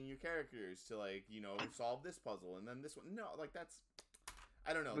swapping between your characters to, like, solve this puzzle and then this one. No, like, that's,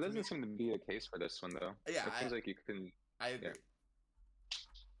 I don't know. It doesn't seem to be a case for this one, though. Yeah, it seems like you can. I agree.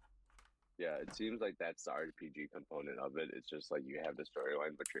 Yeah, it seems like that's the RPG component of it. It's just like you have the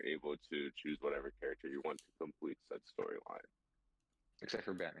storyline, but you're able to choose whatever character you want to complete said storyline. Except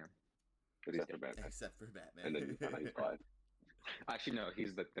for Batman. Except for Batman. Except for Batman. And then you find out he's alive. Actually, no,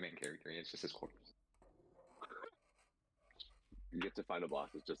 he's the main character. It's just his corpse. You get to find a boss,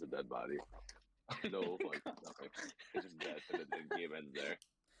 it's just a dead body. No, like, nothing. It's just dead, and the game ends there.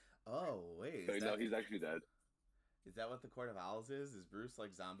 Oh, wait. So, no, he's actually dead. Is that what the Court of Owls is? Is Bruce,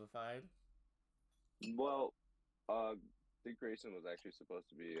 like, zombified? Well, Dick Grayson was actually supposed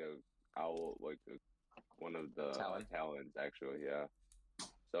to be a owl, like one of the talons, actually, yeah.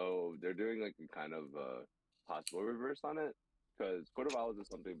 So they're doing like a kind of possible reverse on it, because Court of Owls is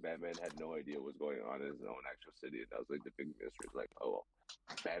something Batman had no idea was going on in his own actual city. And that was like the big mystery. It's like, oh,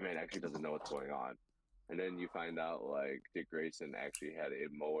 Batman actually doesn't know what's going on. And then you find out like Dick Grayson actually had a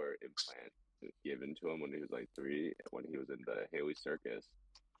mower implant given to him when he was like 3, when he was in the Haley Circus,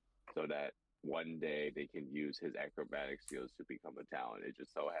 so that one day they can use his acrobatic skills to become a talent. It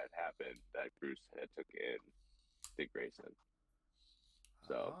just so had happened that Bruce had took in Dick Grayson.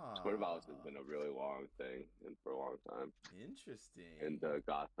 So Court of Owls has been a really long thing and for a long time. Interesting. In the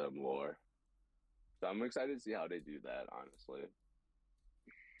Gotham lore. So I'm excited to see how they do that, honestly.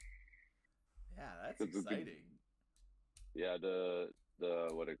 Yeah, that's exciting. Yeah, the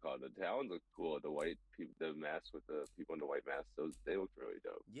what they call it, the talons look cool. The white people, the masks with the people in the white masks, they look really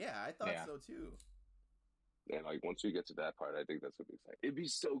dope. Yeah, I thought so too. And like once we get to that part, I think that's gonna be exciting. It'd be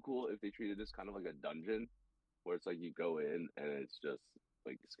so cool if they treated this kind of like a dungeon, where it's like you go in and it's just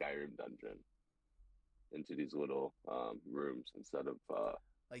like Skyrim dungeon into these little rooms instead of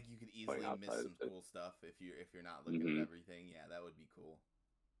Like you could Playing easily miss outside some of it. cool stuff if you're not looking Mhm. at everything. Yeah, that would be cool.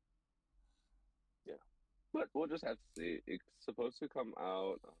 But we'll just have to see. It's supposed to come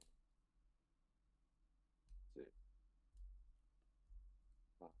out. Let's see.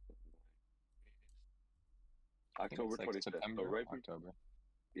 I think October it's like 25th. So September, right October.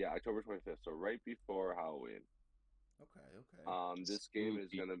 yeah, October 25th. So right before Halloween. Okay. This game is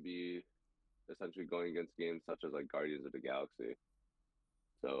Spooky. gonna be essentially going against games such as like Guardians of the Galaxy.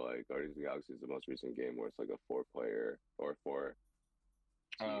 So like Guardians of the Galaxy is the most recent game where it's like a 4-player or 4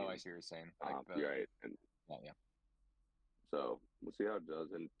 Oh, I team. see what you're saying. Like Right, and yeah. so we'll see how it does.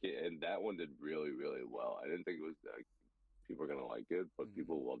 And that one did really, really well. I didn't think it was like people are gonna like it, but Mhm.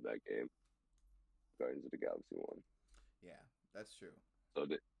 people love that game. Guardians of the Galaxy one. Yeah, that's true. So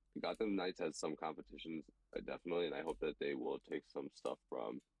the Gotham Knights has some competitions, definitely, and I hope that they will take some stuff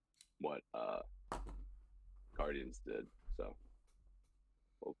from what Guardians did. So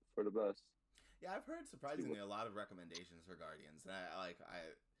hope for the best. Yeah, I've heard surprisingly a lot of recommendations for Guardians, and I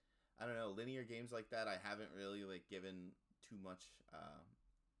don't know, linear games like that I haven't really like given too much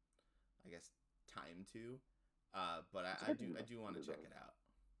I guess time to, but I do want to check it out.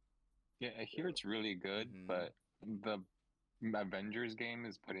 Yeah, I hear it's really good, Mhm. but the Avengers game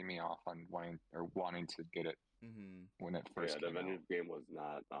is putting me off on wanting to get it Mm-hmm. when it first the came out. Avengers game was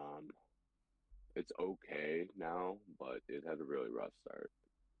not. It's okay now, but it had a really rough start.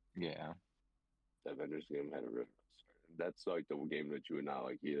 Yeah. The Avengers game had a really rough start. That's like the game that you would not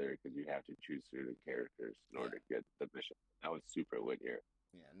like either because you have to choose certain characters in order to get the mission. That was super linear.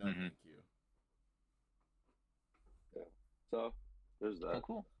 Yeah, no, Mhm. thank you. Yeah. So there's that. Oh,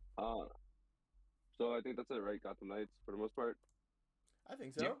 cool. So I think that's it, right? Gotham Knights for the most part. I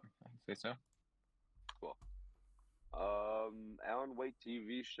think so. Yep, I'd say so. Cool. Alan Wake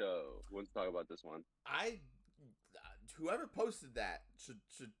TV show. Who wants to talk about this one? Whoever posted that should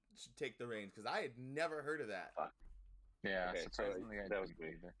take the reins because I had never heard of that. Yeah, Okay, surprisingly, I that was didn't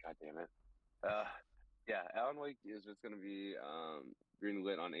me. either. God damn it. Yeah, Alan Wake is just gonna be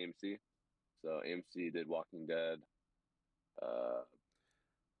greenlit on AMC. So AMC did Walking Dead.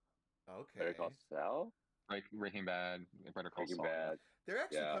 Better Call Okay. Saul. Like Breaking Bad, Better Call Breaking Saul. Bad. They're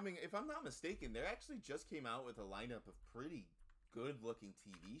actually Yeah. coming, if I'm not mistaken, they actually just came out with a lineup of pretty good looking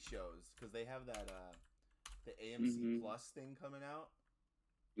TV shows because they have that the AMC Mhm. Plus thing coming out.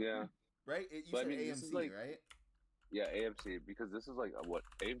 Yeah. Right? You But I said mean, this AMC, is like- right? Yeah, AMC, because this is like what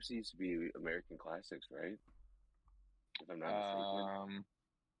AMC used to be American Classics, right? If I'm not mistaken.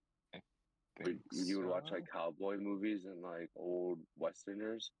 I Where think you would watch so. like cowboy movies and like old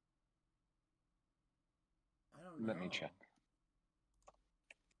westerners. I don't know. Let me check.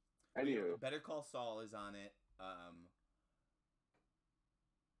 Anywho, Better Call Saul is on it.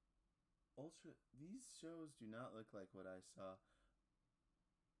 These shows do not look like what I saw.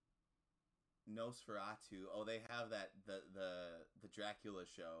 Nosferatu. Oh, they have that the Dracula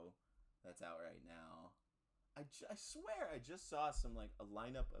show that's out right now. I swear I just saw some like a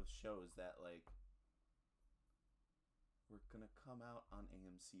lineup of shows that like were gonna come out on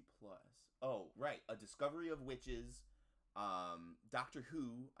AMC Plus. Oh, right, A Discovery of Witches. Doctor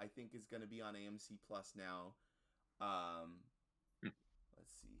Who I think is gonna be on AMC Plus now.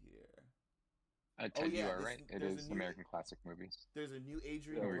 Let's see here. You are right. It is American Classic Movies. There's a new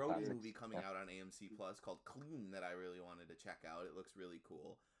Adrian Movie Brody classics, movie coming yeah. out on AMC Plus called Clean that I really wanted to check out. It looks really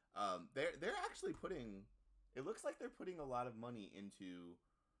cool. They're actually putting. It looks like they're putting a lot of money into,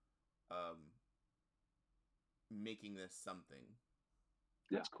 making this something.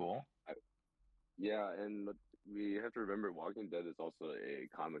 That's cool. Yeah, and we have to remember Walking Dead is also a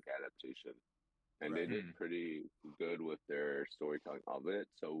comic adaptation. And Right. they did pretty good with their storytelling of it.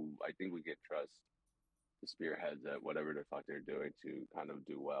 So I think we can trust the spearheads at whatever the fuck they're doing to kind of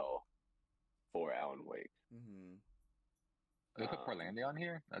do well for Alan Wake. Mm-hmm. They put Portlandia on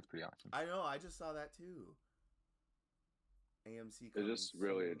here? That's pretty awesome. I know, I just saw that too. AMC It's coming just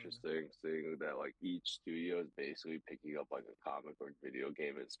really soon. interesting seeing that like each studio is basically picking up like a comic or video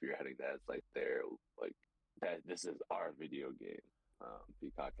game and spearheading that. It's like they're like that. This is our video game.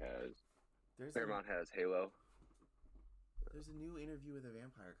 Peacock has. Paramount has Halo. There's a new Interview with a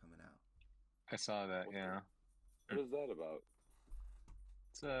Vampire coming out. I saw that, yeah. What is that about?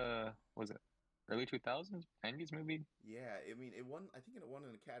 It's was it early 2000s? 90s movie? Yeah, I mean, it won. I think it won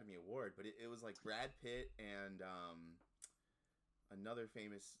an Academy Award, but it was like Brad Pitt and another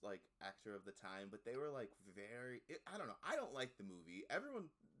famous like actor of the time. But they were like very. I don't know. I don't like the movie. Everyone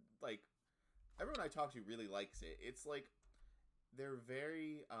I talk to really likes it. It's like they're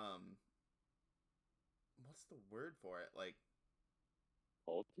very what's the word for it? Like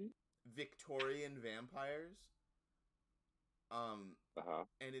Faulty? Victorian vampires.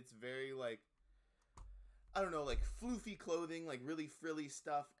 And it's very like, I don't know, like floofy clothing, like really frilly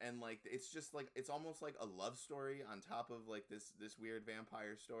stuff, and like it's just like it's almost like a love story on top of like this weird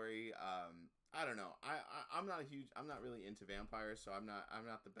vampire story. I don't know. I'm not really into vampires, so I'm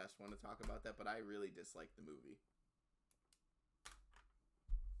not the best one to talk about that, but I really dislike the movie.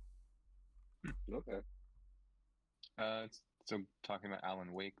 Okay. So talking about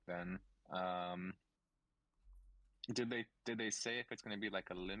Alan Wake then, did they say if it's going to be like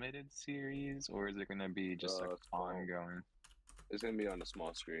a limited series or is it going to be just like ongoing? It's going to be on a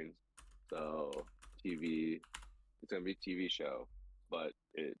small screen, so TV. It's going to be a TV show, but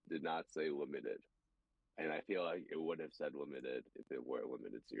it did not say limited, and I feel like it would have said limited if it were a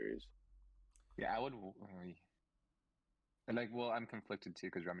limited series. Yeah, I would. Like, well, I'm conflicted too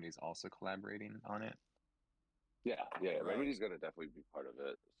because Remedy's also collaborating on it. Yeah. Right. Remedy's going to definitely be part of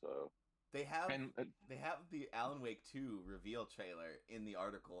it, so. They have the Alan Wake 2 reveal trailer in the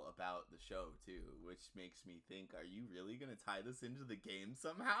article about the show too, which makes me think, are you really going to tie this into the game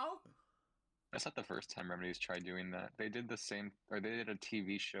somehow? That's not the first time Remedy's tried doing that. They did the same, or they did a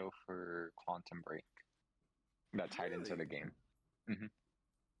TV show for Quantum Break that tied into the game. Mm-hmm.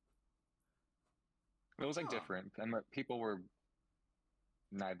 It was like different, and people were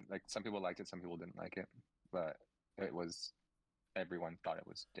not like, some people liked it, some people didn't like it, but everyone thought it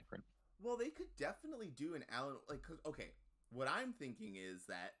was different. Well, they could definitely do an Alan, like, cause, okay, what I'm thinking is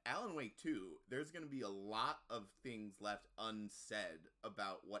that Alan Wake 2, there's going to be a lot of things left unsaid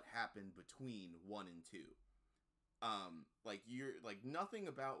about what happened between 1 and 2. Like nothing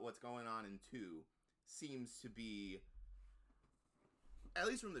about what's going on in 2 seems to be, at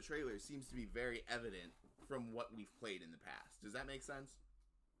least from the trailer, seems to be very evident from what we've played in the past. Does that make sense?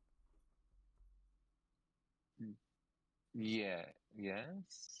 Yeah.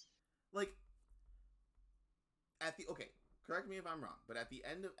 Yes. Like, okay, correct me if I'm wrong, but at the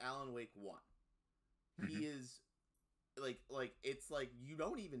end of Alan Wake 1, he is, like, it's like, you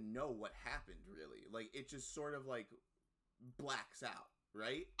don't even know what happened, really. Like, it just sort of, like, blacks out,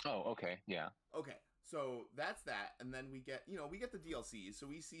 right? Oh, okay, yeah. Okay, so that's that, and then we get the DLCs, so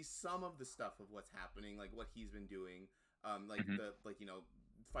we see some of the stuff of what's happening, like, what he's been doing,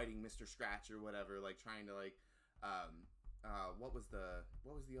 fighting Mr. Scratch or whatever, like, trying to, like, what was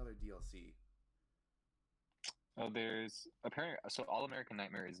the other DLC? Oh, there's apparently, so All American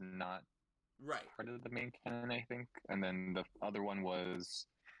Nightmare is not part of the main canon, I think. And then the other one was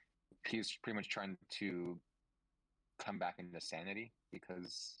he's pretty much trying to come back into sanity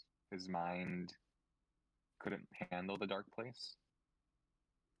because his mind couldn't handle the dark place.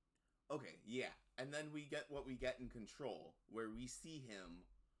 Okay, yeah. And then we get what we get in Control, where we see him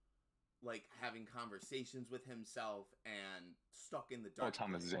like having conversations with himself and stuck in the dark. Oh,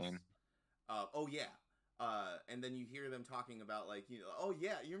 Thomas Zane. And then you hear them talking about, like, oh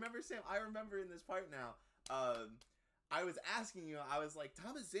yeah, you remember, Sam? I remember in this part now. I was asking you, I was like,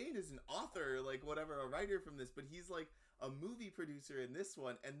 Thomas Zane is an author, like, whatever, a writer from this, but he's like a movie producer in this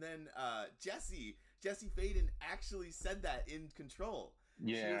one. And then Jesse Faden actually said that in Control.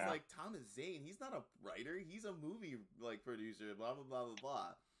 Yeah. She was like, Thomas Zane, he's not a writer, he's a movie like producer, blah blah blah blah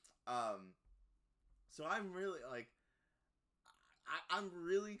blah. So I'm really like, I'm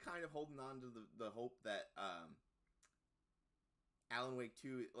really kind of holding on to the hope that Alan Wake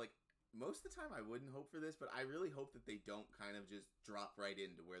 2, like, most of the time I wouldn't hope for this, but I really hope that they don't kind of just drop right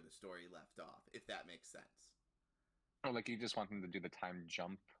into where the story left off, if that makes sense. Oh, like you just want them to do the time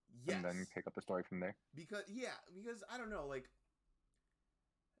jump and then pick up the story from there? Because I don't know, like,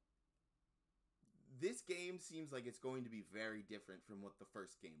 this game seems like it's going to be very different from what the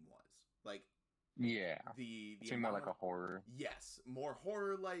first game was. Like, yeah, the seemed more like a horror. Yes, more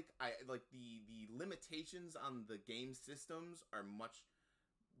horror. Like, the limitations on the game systems are much.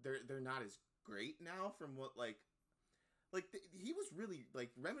 They're not as great now from what he was really,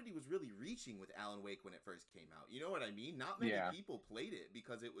 like, Remedy was really reaching with Alan Wake when it first came out. You know what I mean? Not many people played it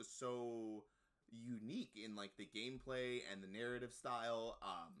because it was so unique in, like, the gameplay and the narrative style.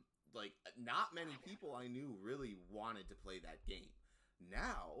 Like, not many people I knew really wanted to play that game.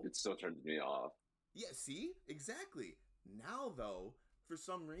 Now it still turns me off. Yeah, see? Exactly. Now, though, for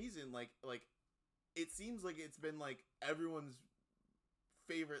some reason, like it seems like it's been, like, everyone's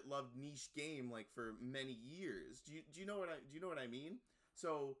favorite loved niche game, like, for many years. Do you know what I mean?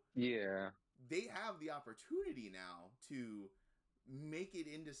 So yeah, they have the opportunity now to make it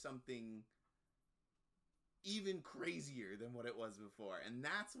into something even crazier than what it was before, and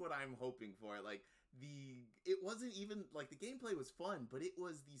that's what I'm hoping for. Like, it wasn't even like the gameplay was fun, but it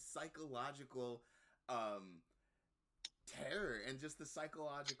was the psychological terror and just the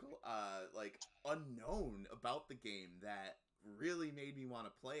psychological like unknown about the game that really made me want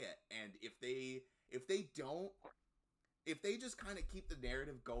to play it. And if they just kind of keep the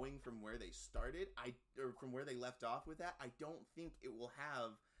narrative going from where they started, or from where they left off with that, I don't think it will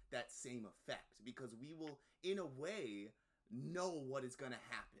have that same effect, because we will, in a way, know what is going to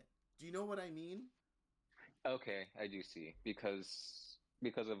happen. Do you know what I mean? Okay, I do see, because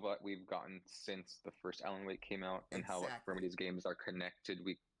of what we've gotten since the first Alan Wake came out and how Remedy's games are connected.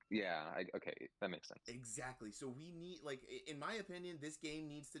 Okay, that makes sense. Exactly. So we need, like, in my opinion, this game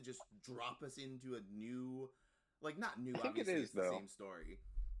needs to just drop us into a new, like, not new, obviously it's the same story.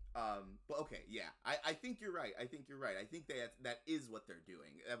 But okay, yeah, I think you're right. I think that is what they're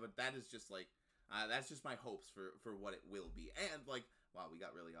doing. But that is just like, that's just my hopes for what it will be. And like, wow, we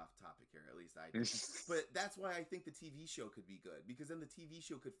got really off topic here. At least I did. But that's why I think the TV show could be good, because then the TV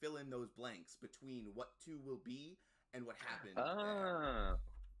show could fill in those blanks between what 2 will be and what happened there.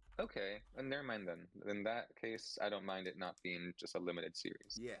 Okay, and never mind then. In that case, I don't mind it not being just a limited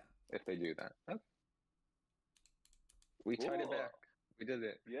series. Yeah. If they do that. Okay. We tied it back. We did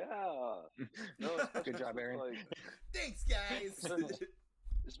it. Yeah. No, good job, Aaron. Like, thanks, guys.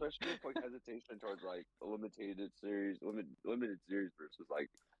 Especially with like hesitation towards like a limited series versus like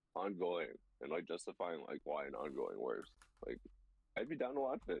ongoing, and like justifying like why an ongoing works. Like, I'd be down to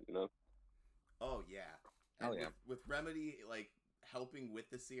watch it, you know? Oh yeah. And with Remedy like helping with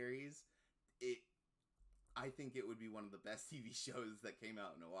the series, I think it would be one of the best TV shows that came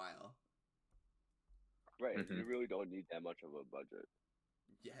out in a while. Right. You really don't need that much of a budget.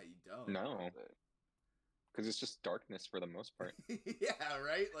 Yeah, you don't. No. Because it's just darkness for the most part. Yeah,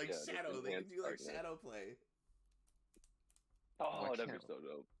 right? Like Shadow. They can do like Shadow play. Oh, that'd be so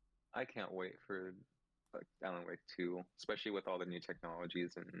dope. I can't wait for like Alan Wake 2, especially with all the new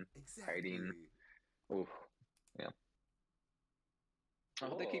technologies and hiding. Oof. Yeah. I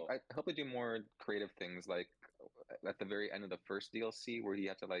hope they do more creative things, like at the very end of the first DLC where you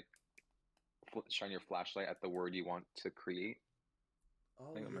have to like shine your flashlight at the word you want to create.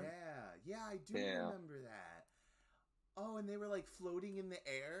 Oh yeah, I do remember that. Oh, and they were like floating in the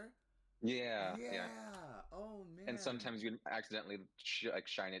air. Yeah. Oh man. And sometimes you'd accidentally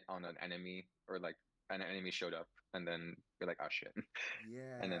shine it on an enemy, or like an enemy showed up, and then you're like, oh shit.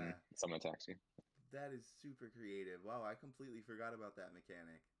 Yeah. And then someone attacks you. That is super creative. Wow, I completely forgot about that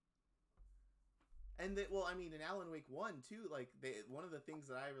mechanic. And in Alan Wake 1 too, like one of the things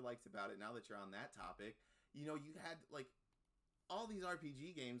that I liked about it, now that you're on that topic, you had like all these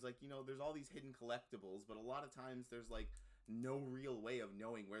RPG games, like, there's all these hidden collectibles, but a lot of times there's like no real way of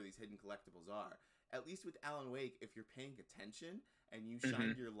knowing where these hidden collectibles are. At least with Alan Wake, if you're paying attention and you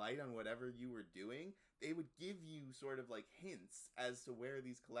shined your light on whatever you were doing, they would give you sort of like hints as to where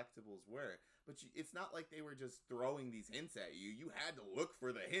these collectibles were. But it's not like they were just throwing these hints at you. You had to look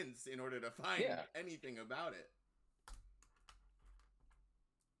for the hints in order to find anything about it.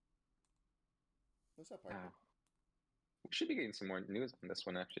 What's up, Parker? We should be getting some more news on this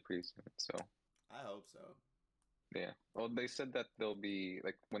one actually pretty soon. So I hope so. Yeah. Well, they said that they'll be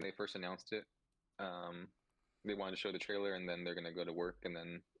like, when they first announced it, they wanted to show the trailer, and then they're gonna go to work, and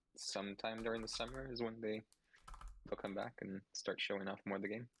then sometime during the summer is when they'll come back and start showing off more of the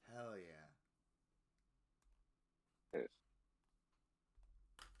game. Hell yeah. Yes.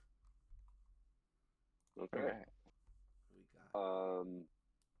 Okay. All right. What we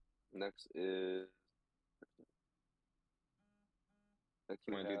got? Next is.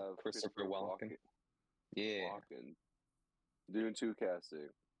 You want to do Christopher Walken? Yeah. Walken. Dune 2 casting.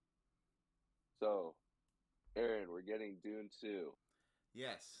 So, Aaron, we're getting Dune 2.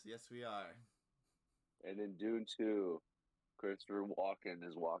 Yes, we are. And in Dune 2, Christopher Walken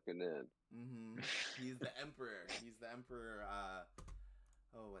is walking in. Mm-hmm. He's the Emperor.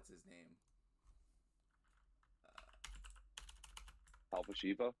 What's his name? Alpha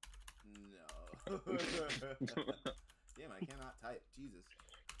Shiva? No. Damn, I cannot type. Jesus.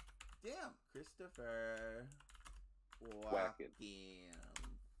 Damn, Christopher Walken.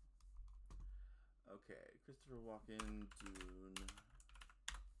 Okay, Christopher Walken Dune.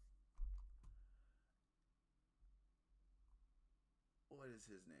 What is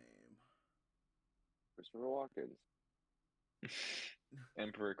his name? Christopher Walken.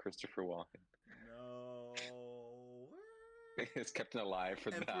 Emperor Christopher Walken. No. It's kept him alive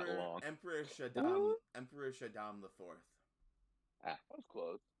for that long. Emperor Shaddam the Fourth. That was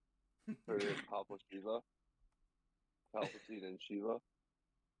close. For Alpha Shiva. Palpatine and Shiva.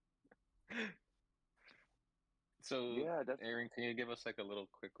 So, yeah, Aaron, can you give us like a little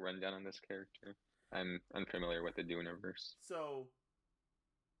quick rundown on this character? I'm unfamiliar with the Dune-verse. So,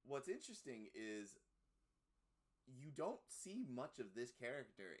 what's interesting is you don't see much of this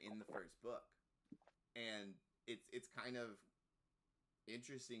character in the first book, and it's kind of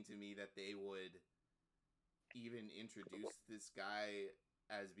interesting to me that they would even introduce this guy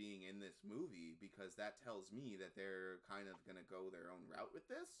as being in this movie, because that tells me that they're kind of gonna go their own route with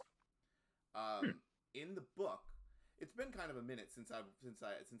this. In the book, it's been kind of a minute since I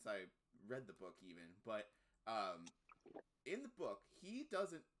read the book even, but in the book he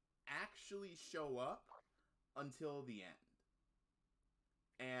doesn't actually show up until the end,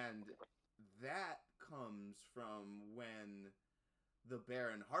 and that comes from when the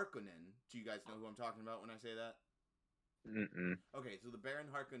Baron Harkonnen. Do you guys know who I'm talking about when I say that? Mm-mm. Okay, so the Baron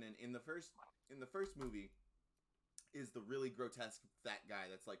Harkonnen in the first movie is the really grotesque fat guy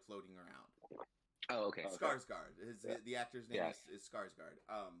that's like floating around. Oh, okay. Skarsgård. The actor's name is Skarsgård.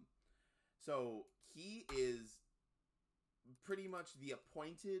 So he is pretty much the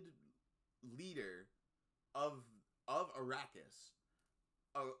appointed leader of Arrakis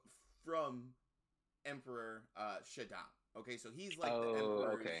from Emperor Shaddam. Okay, so he's like the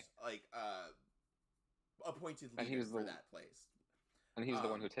Emperor's like appointed leader for that place. And he's the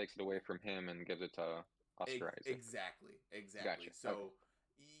one who takes it away from him and gives it to Oscar Isaac. Exactly. Gotcha. So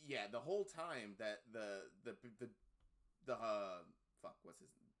yeah, the whole time that the the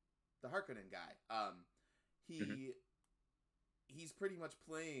Harkonnen guy, he's pretty much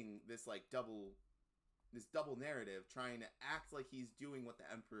playing this like double narrative, trying to act like he's doing what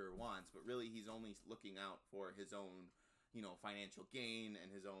the Emperor wants, but really he's only looking out for his own, financial gain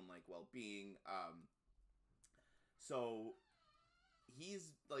and his own like well-being. So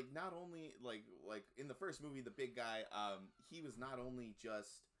he's like not only like in the first movie, the big guy, he was not only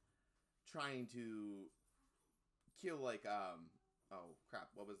just trying to kill like oh crap,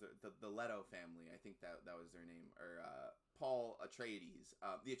 what was the Leto family? I think that was their name, or Paul Atreides,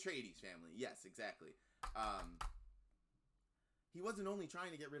 the Atreides family. Yes, exactly. He wasn't only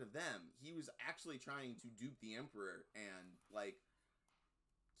trying to get rid of them; he was actually trying to dupe the Emperor and like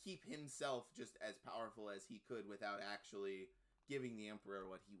keep himself just as powerful as he could without actually giving the Emperor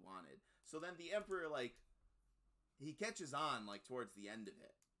what he wanted. So then the Emperor, like, he catches on like towards the end of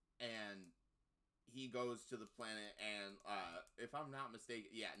it, and he goes to the planet, and if I'm not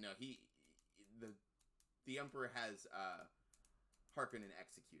mistaken, the Emperor has Harkonnen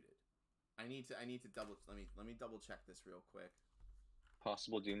executed. I need to let me double check this real quick.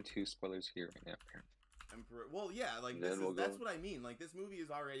 Possible Dune 2 spoilers here right now. Emperor. Well, yeah, like that's what I mean. Like this movie is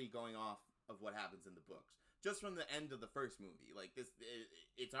already going off of what happens in the books, just from the end of the first movie. Like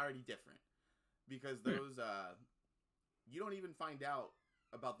it's already different, because those you don't even find out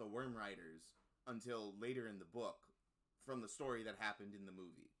about the Worm Riders until later in the book from the story that happened in the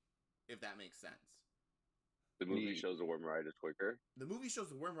movie, if that makes sense. The movie shows the Worm Riders quicker. The movie shows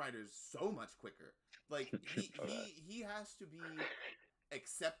the Worm Riders so much quicker. Like he has to be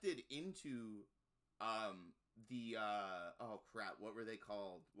accepted into the oh crap, what were they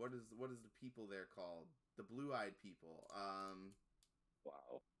called? What is the people there called? The blue-eyed people.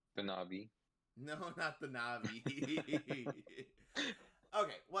 Wow. The Na'vi. No, not the Na'vi.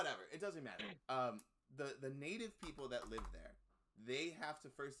 Okay, whatever. It doesn't matter. The native people that live there, they have to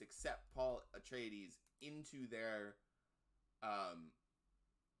first accept Paul Atreides into their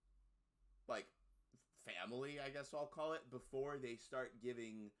like family, I guess I'll call it, before they start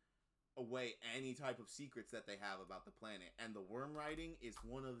giving away any type of secrets that they have about the planet. And the worm riding is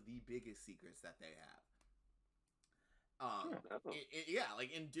one of the biggest secrets that they have. Yeah,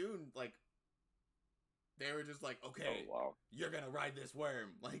 like in Dune, like they were just like, okay, you're gonna ride this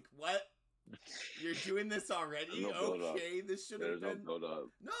worm. Like, what? You're doing this already? Okay, this should have been.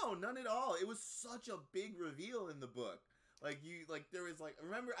 No, none at all. It was such a big reveal in the book. There was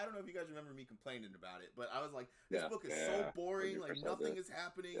remember, I don't know if you guys remember me complaining about it, but I was like, this book is so boring, like nothing is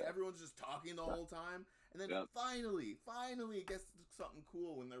happening, everyone's just talking the whole time, and then finally it gets something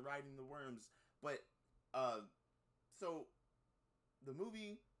cool when they're riding the worms. But, so, the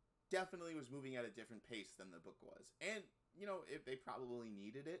movie definitely was moving at a different pace than the book was, and, if they probably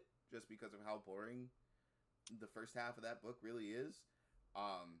needed it, just because of how boring the first half of that book really is.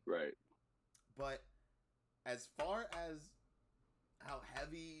 Right. But as far as how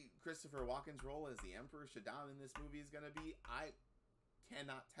heavy Christopher Walken's role as the Emperor Shaddam in this movie is going to be, I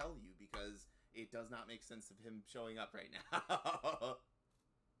cannot tell you, because it does not make sense of him showing up right now.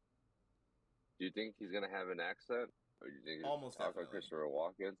 Do you think he's going to have an accent? Or do you think he's almost talk like Christopher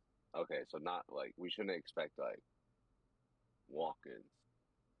Walken? Okay, so not like, we shouldn't expect like Walken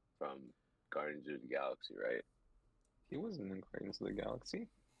from Guardians of the Galaxy, right? He wasn't in Guardians of the Galaxy.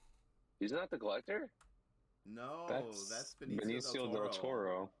 He's not the Collector? No, that's Benicio del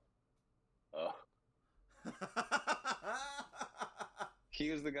Toro. Oh.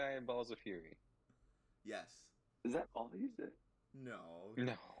 He was the guy in Balls of Fury. Yes. Is that all he did? No.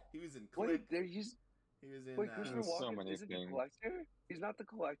 No. He was in Click. Wait, there he's He was in. Christopher so Walken many isn't the things. collector? He's not the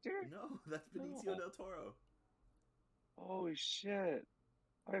collector? No, that's Benicio No. del Toro. Holy shit.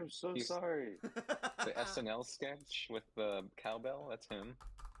 I am so He's- sorry. The SNL sketch with the cowbell, that's him.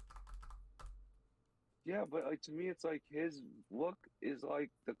 Yeah, but like to me it's like his look is like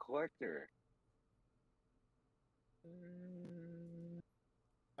the collector.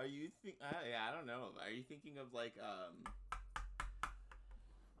 Are you yeah, I don't know. Are you thinking of like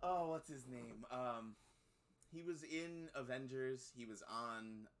oh, what's his name? He was in Avengers. He was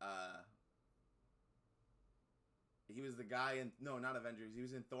on he was the guy in no, not Avengers. He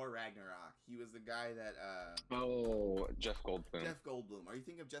was in Thor Ragnarok. He was the guy that Oh, Jeff Goldblum. Jeff Goldblum. Are you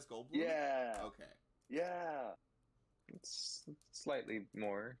thinking of Jeff Goldblum? Yeah. Okay. Yeah. It's slightly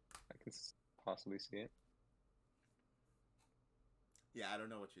more. I can possibly see it. Yeah, I don't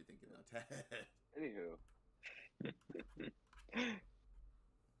know what you're thinking though, Ted. Anywho.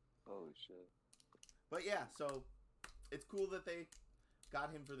 Holy shit. But yeah, so it's cool that they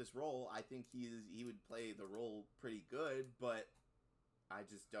got him for this role. I think he would play the role pretty good, but I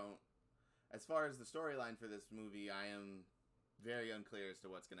just don't. As far as the storyline for this movie, I am very unclear as to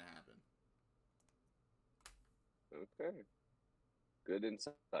what's going to happen. Okay. Good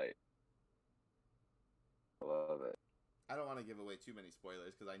insight. I love it. I don't want to give away too many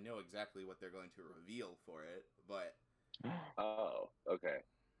spoilers because I know exactly what they're going to reveal for it, but Oh, okay.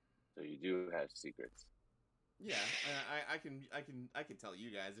 So you do have secrets. yeah, I can tell you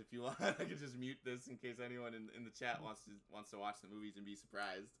guys if you want. I can just mute this in case anyone in the chat wants to watch the movies and be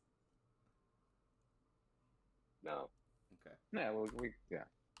surprised. No. Okay. Yeah, we'll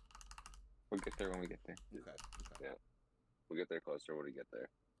get there when we get there. Okay. Yeah. We'll get there closer when we get there.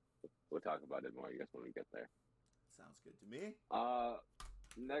 We'll talk about it more, I guess, when we get there. Sounds good to me.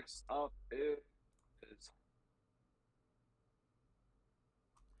 Next up is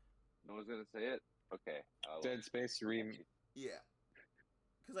no one's gonna say it. Okay. Dead Space remake. Yeah.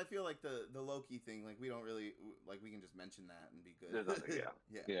 Because I feel like the Loki thing, like we don't really like we can just mention that and be good. There's nothing,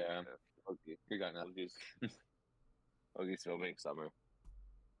 yeah. Yeah. Yeah, Loki. we got nothing. Loki's filming summer.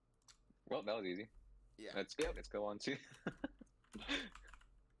 Well, that was easy. Yeah. Let's go on to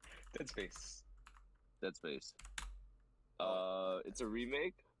Dead Space. Dead Space. It's a Space.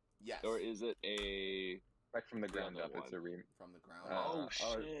 remake, Yes. or is it a? Right from the ground Yeah, up, the it's a remake. From the ground. Oh,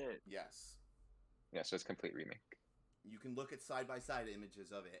 shit! Yes. Yeah, so it's a complete remake. You can look at side by side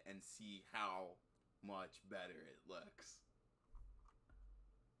images of it and see how much better it looks.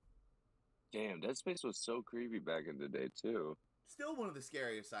 Damn, Dead Space was so creepy back in the day too. Still one of the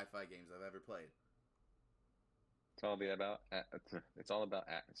scariest sci-fi games I've ever played. It's all about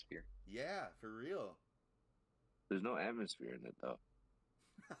atmosphere. Yeah, for real. There's no atmosphere in it though.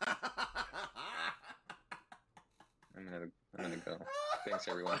 I'm gonna go. Thanks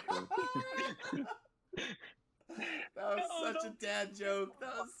everyone for That was such a dad joke.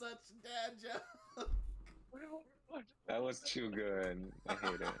 That was such a dad joke. That was too good. I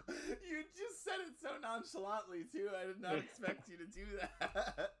hate it. You just said it so nonchalantly too. I did not expect you to do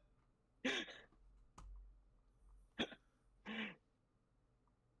that.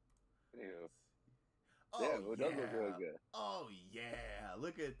 Ew. Oh, Yeah, it does look really good. Oh yeah,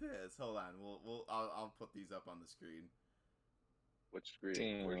 look at this. Hold on, I'll put these up on the screen. Which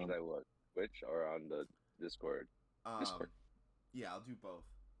screen? Where should I look? Which or on the Discord? Discord. Yeah, I'll do both.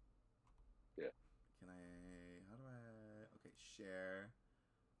 Yeah. Can I? How do I? Okay, share.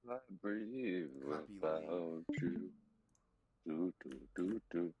 I breathe Copy without link. you. Do.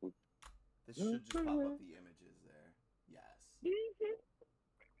 This should just pop up the images there. Yes.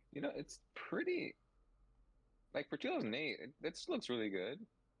 You know, it's pretty. Like for 2008, this looks really good.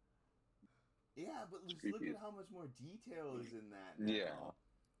 Yeah, but just look creepy. at how much more detail is in that. Now. Yeah.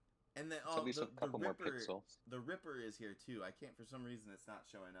 And then It's at least a couple more Ripper, pixels. The Ripper is here too. I can't for some reason it's not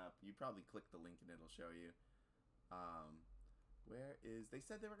showing up. You probably click the link and it'll show you. Where is? They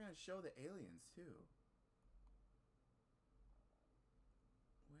said they were going to show the aliens too.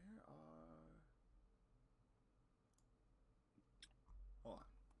 Where are? Hold on.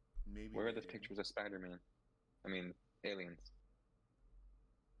 Maybe. Where are the they- pictures of Spider-Man? I mean, aliens.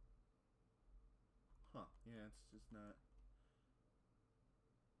 Huh? Yeah, it's just not.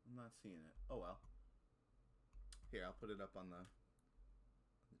 I'm not seeing it. Oh well. Here, I'll put it up on the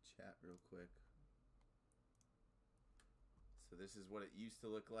chat real quick. So this is what it used to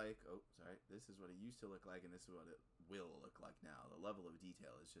look like. Oh, sorry. This is what it used to look like, and this is what it will look like now. The level of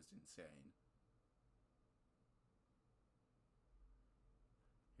detail is just insane.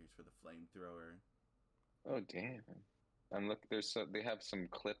 Here's for the flamethrower. Oh damn! And look, they have some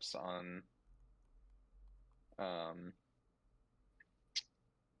clips on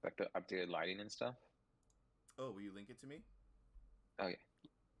Like the updated lighting and stuff. Oh, will you link it to me? Oh yeah.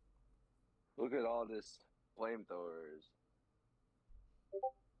 Look at all this flamethrowers.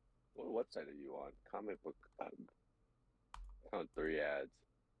 What website are you on? Comic book. Count 3 ads.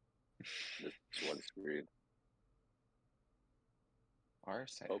 Just one screen. Our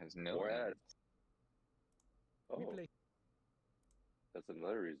site Oh, has no more ads. ads. Oh, that's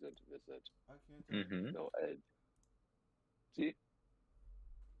another reason to visit. I can't tell. Mm-hmm. No edge. See?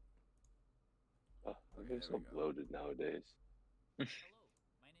 Oh, Okay, they're there so we go. bloated nowadays. Hello,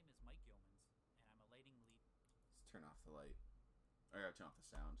 my name is Mike Yeomans, and I'm a lighting lead. Let's turn off the light. Or turn off the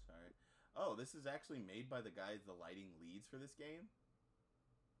sound, sorry. Oh, this is actually made by the guys, the lighting leads for this game?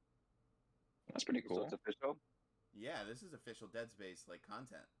 That's pretty So cool. it's official? Yeah, this is official Dead Space, like,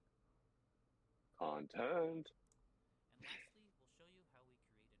 content. Content. And lastly, we'll show you how we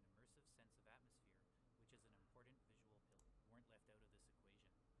create an immersive sense of atmosphere, which is an important visual pillar. Weren't left out of this equation.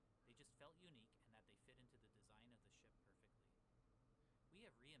 They just felt unique and that they fit into the design of the ship perfectly. We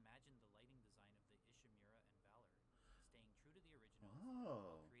have reimagined the lighting design of the Ishimura and Valor, staying true to the originals,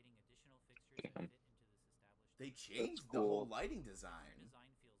 while creating additional fixtures that fit into this established. They changed cool. the whole lighting Their design.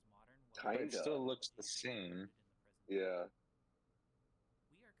 design feels modern, Kinda. But it still looks the same. Yeah.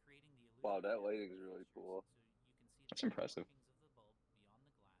 We are creating the illusion Wow, of that depth lighting's with really textures, cool. so you can see That's the impressive. workings of the bulb beyond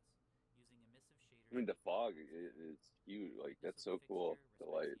the glass, using emissive shaders. I mean, the fog is huge. Like, This that's is a so cool. fixture The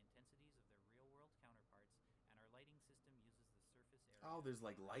respects light. the intensities of their real-world counterparts, and our lighting system uses the surface area. Oh, there's,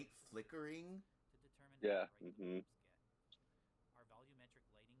 like, light flickering? To determine Yeah, how bright the bulbs get. Our volumetric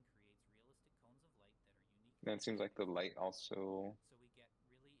lighting creates realistic cones of light that are unique. Then it seems like the light also So we get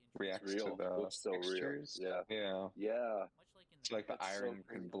really reacts Real. to the Looks so real. textures. Yeah. Yeah. Yeah. much like in So like the That's so iron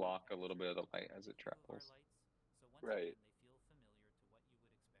cool. can block a little bit of the light as it view of our travels. lights, so once Right. again, they feel familiar to what you would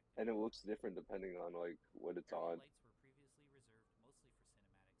expect. And it looks different depending on, like, what it's Area on. lights were previously reserved mostly for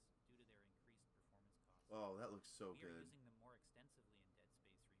cinematics due to their increased performance costs. Oh, that looks so We are good. using them more extensively in Dead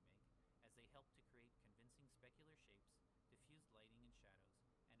Space Remake, as they help to create convincing specular shapes, diffused lighting and shadows,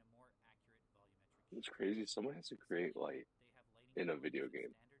 and a more accurate volumetric It's shape. crazy. Someone has to create light. They have lighting in a qualities video that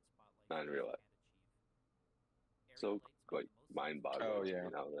game, standard spotlights not in real life. can't achieve. Area So, lights make like, the most sense mind-boggling Oh, to yeah.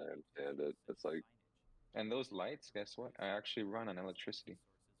 me now that I understand it. It's like, signage. And those lights, guess what? I actually run on electricity.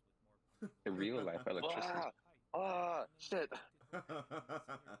 Sources with more The real life electricity. shit.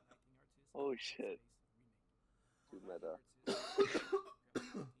 Oh, shit. Too meta.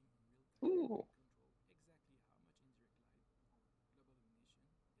 Ooh. Exactly how much indirect light or global illumination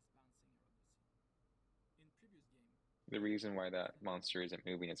is bouncing around the scene. In previous game, The reason why that monster isn't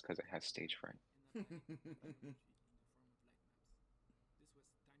moving is because it has stage fright. and not lighting biology in the form of light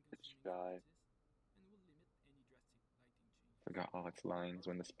maps. This was This time-consuming guy. practice and will limit any drastic lighting change. Forgot all its lines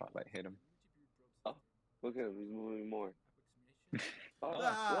when the spotlight hit him. Oh, look at him. He's moving more. Approximation Oh,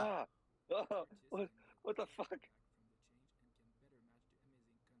 Ah! wow. Oh, what the fuck? from the change and can better match the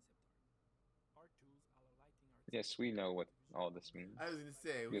amazing concept art. Our tools allow lighting artists Yes, we know what all this means. I was gonna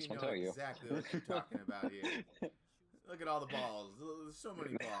say, we Yes, I'll know tell you. exactly what you're talking about here. Look at all the balls. There's so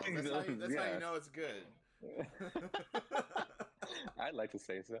many balls. That's how you know it's good. I'd like to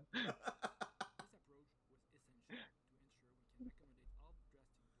say so. This approach was essential to ensure we can accommodate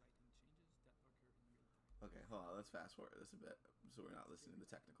all drastic lighting changes that occur in real time. Okay, hold on. Let's fast forward this a bit so we're not listening to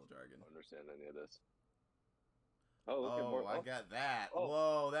technical jargon. I don't understand any of this. Oh, look at more. I got that. Oh.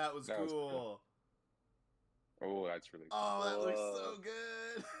 Whoa, that was That was cool. Oh, that's really cool. Oh, that looks Whoa. so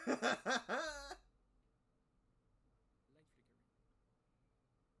good. Light flickering.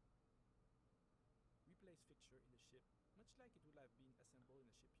 We place fixture in the ship, much like it would have been assembled in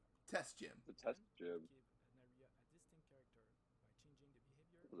a shipyard. Test gym. The test Then, gym. give an area a distinct character by changing the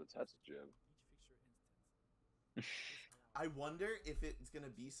behavior The of test fixture gym. in each fixture instance. This I allows wonder if it's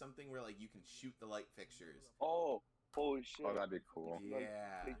gonna be something where like you can shoot the light fixtures. Oh, holy shit. Oh, that'd be cool. Like,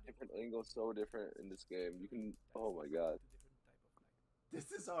 Yeah. make different angles so different in this game. You can, oh my god. to different type of light.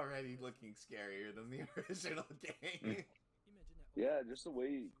 This is already looking scarier than the original game. Imagine a Yeah, just the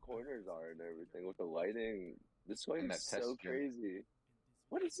way corners are and everything with the lighting. This And game that is so test gym. crazy. in this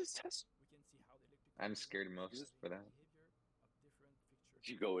What video, is this test? we can see how the electrical I'm scared most changes for the that. behavior of different fixtures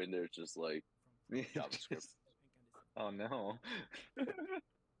You go in there, it's just like Yeah, JavaScript. just- oh no. They're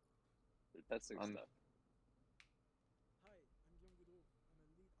testing Um, stuff. Hi, I'm Young Widow. I'm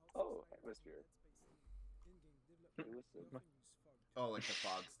a lead Oh, outside atmosphere. in-game development. Hey, We listen. often use fog to Oh, like the change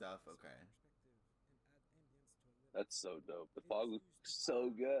fog stuff. perspective Okay. and add ambience to a level. That's so dope. The It fog is looks used to so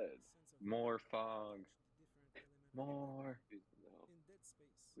add good. a sense of More rhythm fog. to different elements of the More. Please no. In Dead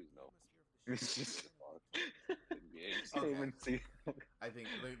Space, Please the no. atmosphere of the It's ship just is one of Games. Okay. Even see. I think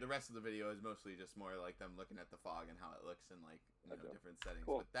the rest of the video is mostly just more like them looking at the fog and how it looks in like Okay. different settings.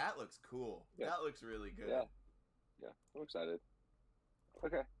 Cool. But that looks cool. Yeah. That looks really good. Yeah, I'm excited.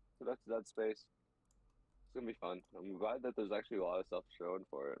 Okay, so that's that space. It's gonna be fun. I'm glad that there's actually a lot of stuff shown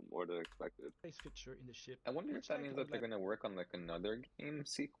for it, more than expected. Space feature in the ship. I wonder if Much that like means our that they're gonna work on like another game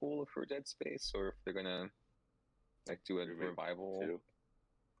sequel for Dead Space, or if they're gonna like do a Remake revival. 2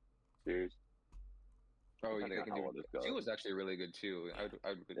 series. Oh, yeah, Depending they on can how do. well this goes. 2 was actually really good too. I would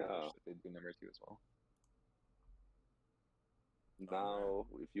really Yeah. wish that they'd do number 2 as well. Now,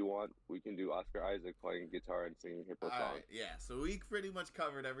 if you want, we can do Oscar Isaac playing guitar and singing Hippo All song. right, yeah. So we pretty much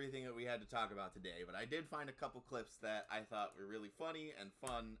covered everything that we had to talk about today, but I did find a couple clips that I thought were really funny and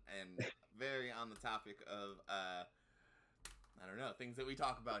fun and very on the topic of I don't know, things that we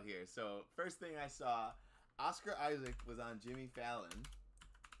talk about here. So first thing I saw, Oscar Isaac was on Jimmy Fallon,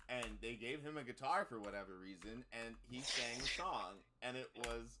 and they gave him a guitar for whatever reason, and he sang a song, and it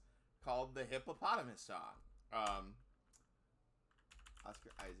was called the Hippopotamus Song.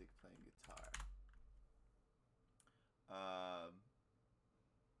 Oscar Isaac playing guitar.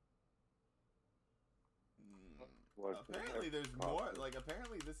 Apparently there's more. Like,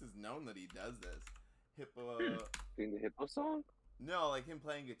 apparently this is known that he does this. Sing the Hippo song? No, like him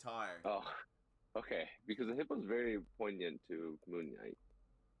playing guitar. Oh, okay. Because the Hippo's very poignant to Moon Knight.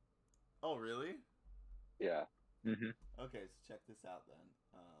 Oh, really? Yeah. Mm-hmm. Okay, so check this out then.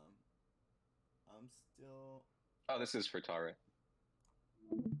 I'm still. Oh, this is for Tara.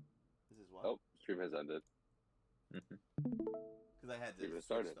 This is what? Oh, stream has ended. Mm-hmm. Because I had to Stream has switch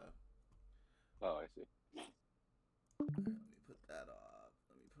started. stuff. Oh, I see. Alright, let me put that off.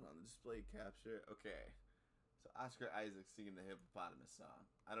 Let me put on the display capture. Okay. So Oscar Isaac singing the Hippopotamus song.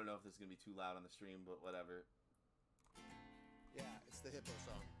 I don't know if this is going to be too loud on the stream, but whatever. Yeah, it's the hippo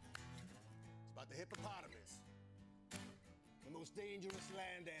song. It's about the hippopotamus. The most dangerous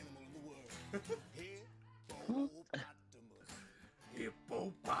land animal in the world. Hippopotamus.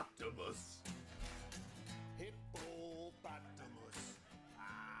 Hippopotamus. Hippopotamus.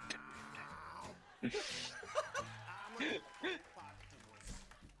 Ow. I'm a hippopotamus.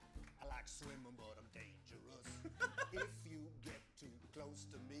 I like swimming, but I'm dangerous. If you get too close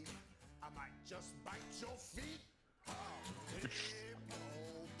to me, I might just bite your feet. Oh,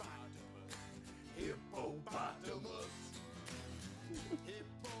 hippopotamus. Hippopotamus.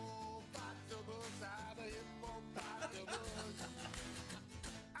 Hippopotamus. I'm a hippopotamus.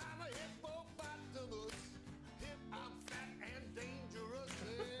 I'm a hippopotamus. I'm fat and dangerous.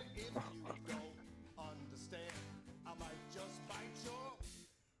 If you don't understand, I might just bite your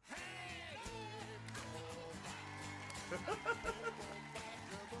head.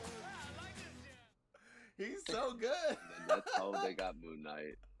 He's so good. And that's how they got Moon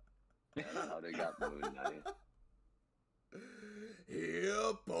Knight. That's how they got Moon Knight.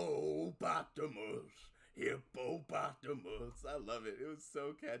 Hippopotamus. Hippopotamus. I love it. It was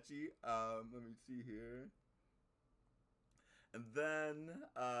so catchy. Let me see here. And then,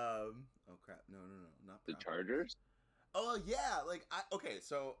 oh crap. No, not The proper. Chargers? Oh yeah, okay,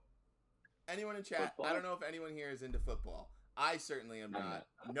 so anyone in chat, Football? I don't know if anyone here is into football. I certainly am not.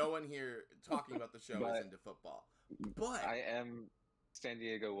 No one here talking about the show is into football. But I am. San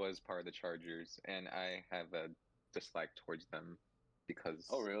Diego was part of the Chargers, and I have a dislike towards them because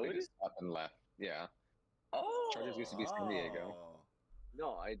really? they just up and left. Yeah. Oh! Chargers used to be San Diego.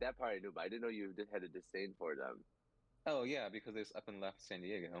 No, that part I knew, but I didn't know you had a disdain for them. Oh yeah, because they just up and left San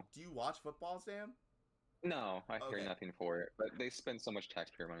Diego. Do you watch football, Sam? No, I Okay. hear nothing for it. But they spend so much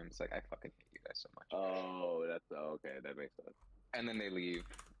taxpayer money. It's like I fucking hate you guys so much. Oh, okay. That makes sense. And then they leave,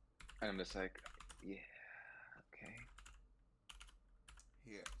 and I'm just like, yeah, okay.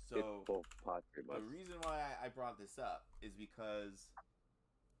 Here, so Hippopotamus. the reason why I brought this up is because,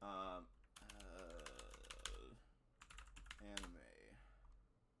 anime.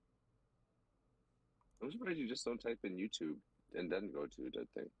 I'm surprised you just don't type in YouTube and then go to that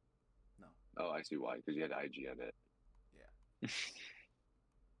thing. No. Oh, I see why. Because you had IG on it. Yeah.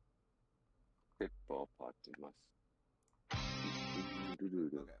 Hippopotamus. Okay.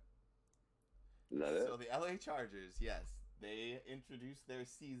 Is that it? So the LA Chargers, yes, they introduced their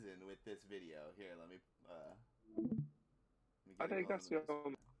season with this video. Here, let me I get it think going that's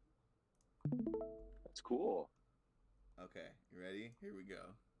on the display. That's cool. Okay, you ready? Here we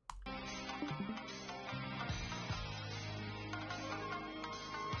go.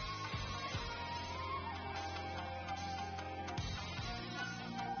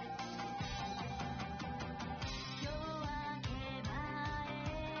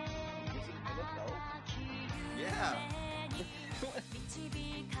 Yeah.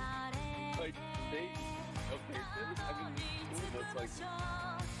 Like, they okay, I mean, it's like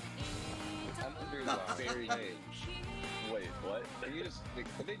I'm wondering not why. very name. Wait, what? Can you just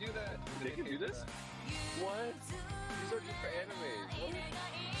could they do that? They can do this? What? These are just for anime. What?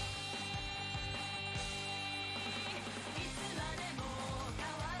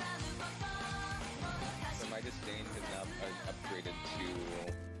 So my disdain has now upgraded to,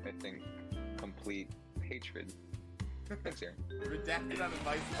 I think, complete hatred. Thanks, Aaron. Redacted on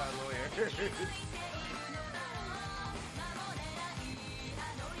advice by a lawyer.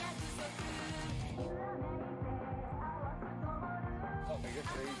 Oh, I guess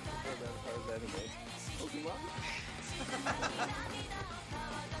they prefer that as far as anime. Pokemon?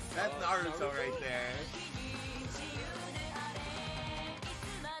 That's Naruto right there.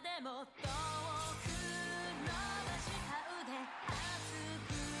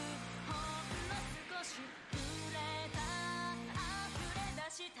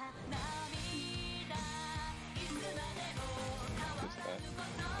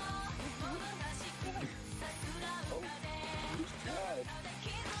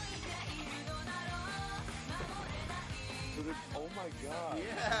 Oh my god.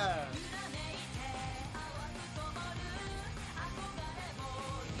 Yeah.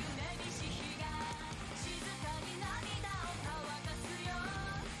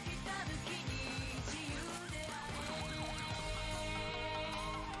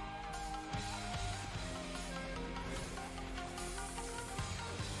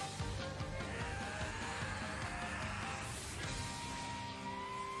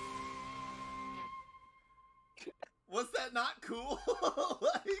 Was that not cool?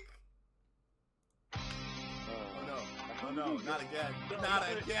 Like, oh no, oh no, not again, not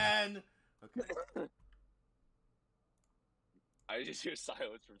again. Okay. I just hear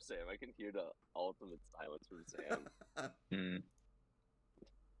silence from Sam. I can hear the ultimate silence from Sam.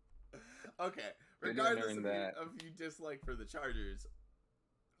 Okay, They regardless didn't of earn you, that. of you dislike for the Chargers,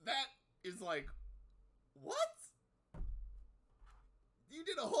 that is like, what? You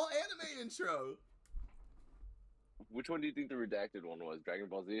did a whole anime intro. Which one do you think the redacted one was? Dragon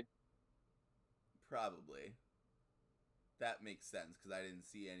Ball Z? Probably. That makes sense because I didn't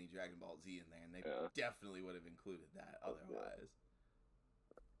see any Dragon Ball Z in there, and they definitely would have included that otherwise.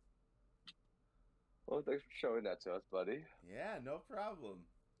 Well, thanks for showing that to us, buddy. Yeah, no problem.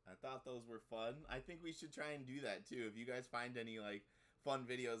 I thought those were fun. I think we should try and do that too. If you guys find any like fun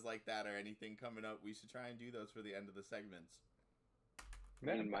videos like that or anything coming up, we should try and do those for the end of the segments.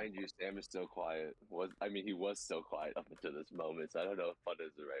 I mean, mind you, Sam is still quiet. He was still quiet up until this moment, so I don't know if fun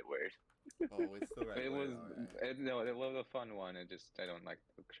is the right word. Oh, it's the right It word. was, no, it was a fun one. I don't like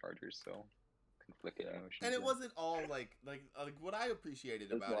the Chargers, so conflicting emotions. And it wasn't all like what I appreciated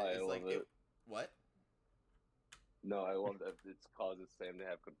That's about why it is I like love it. what? No, I love that it causes Sam to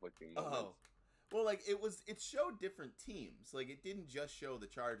have conflicting moments. Oh. Well, like it showed different teams. Like it didn't just show the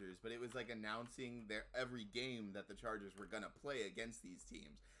Chargers, but it was like announcing their every game that the Chargers were gonna play against these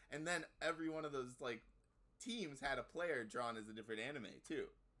teams, and then every one of those like teams had a player drawn as a different anime too.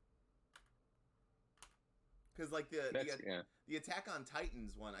 Because like the Attack on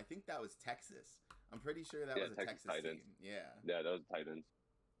Titans one, I think that was Texas. I'm pretty sure that was a Texas Titans. team. Yeah. Yeah, that was Titans.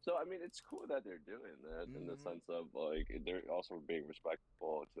 So I mean, it's cool that they're doing that in the sense of like they're also being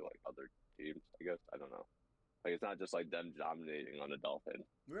respectful to like other teams. I guess I don't know. Like it's not just like them dominating on a Dolphin.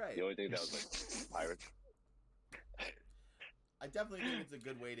 Right. The only thing that was like Pirates. I definitely think it's a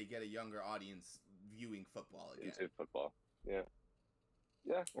good way to get a younger audience viewing football again. Into football. Yeah.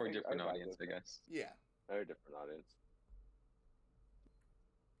 Yeah. Or a different audience, I guess. Yeah. Very different audience.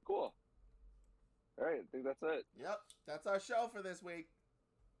 Cool. All right, I think that's it. Yep, that's our show for this week.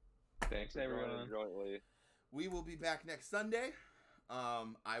 Thanks, everyone. Jointly. We will be back next Sunday.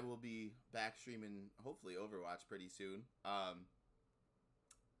 I will be back streaming, hopefully, Overwatch pretty soon.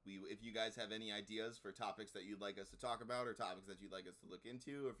 If you guys have any ideas for topics that you'd like us to talk about or topics that you'd like us to look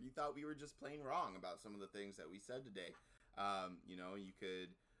into, or if you thought we were just plain wrong about some of the things that we said today, you could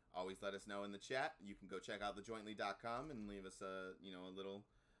always let us know in the chat. You can go check out thejointly.com and leave us a little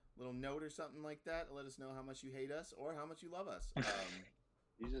note or something like that. Let us know how much you hate us or how much you love us.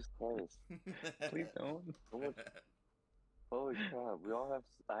 Jesus Christ. Please don't. Holy crap,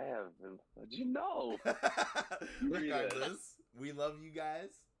 I have, did you know? Regardless, we love you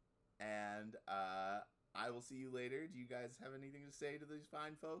guys, and I will see you later. Do you guys have anything to say to these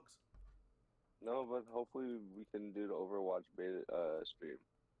fine folks? No, but hopefully we can do the Overwatch beta stream.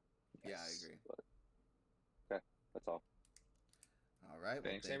 Yeah, I agree. But, okay, that's all. All right.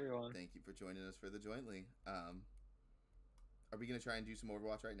 Thanks, everyone. Thank you for joining us for the Jointly. Are we going to try and do some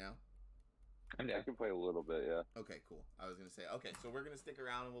Overwatch right now? I'm I down. can play a little bit, yeah. Okay, cool. I was gonna say, okay, so we're gonna stick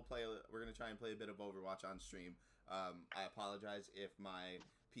around and we're gonna try and play a bit of Overwatch on stream. I apologize if my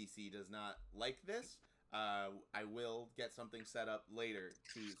PC does not like this. I will get something set up later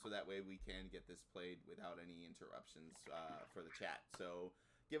so that way we can get this played without any interruptions for the chat. So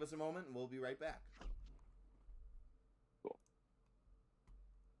give us a moment and we'll be right back. Cool.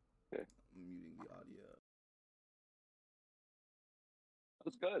 Okay. I'm muting the audio. That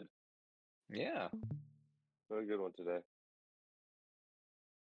was good. Yeah. Very good one today.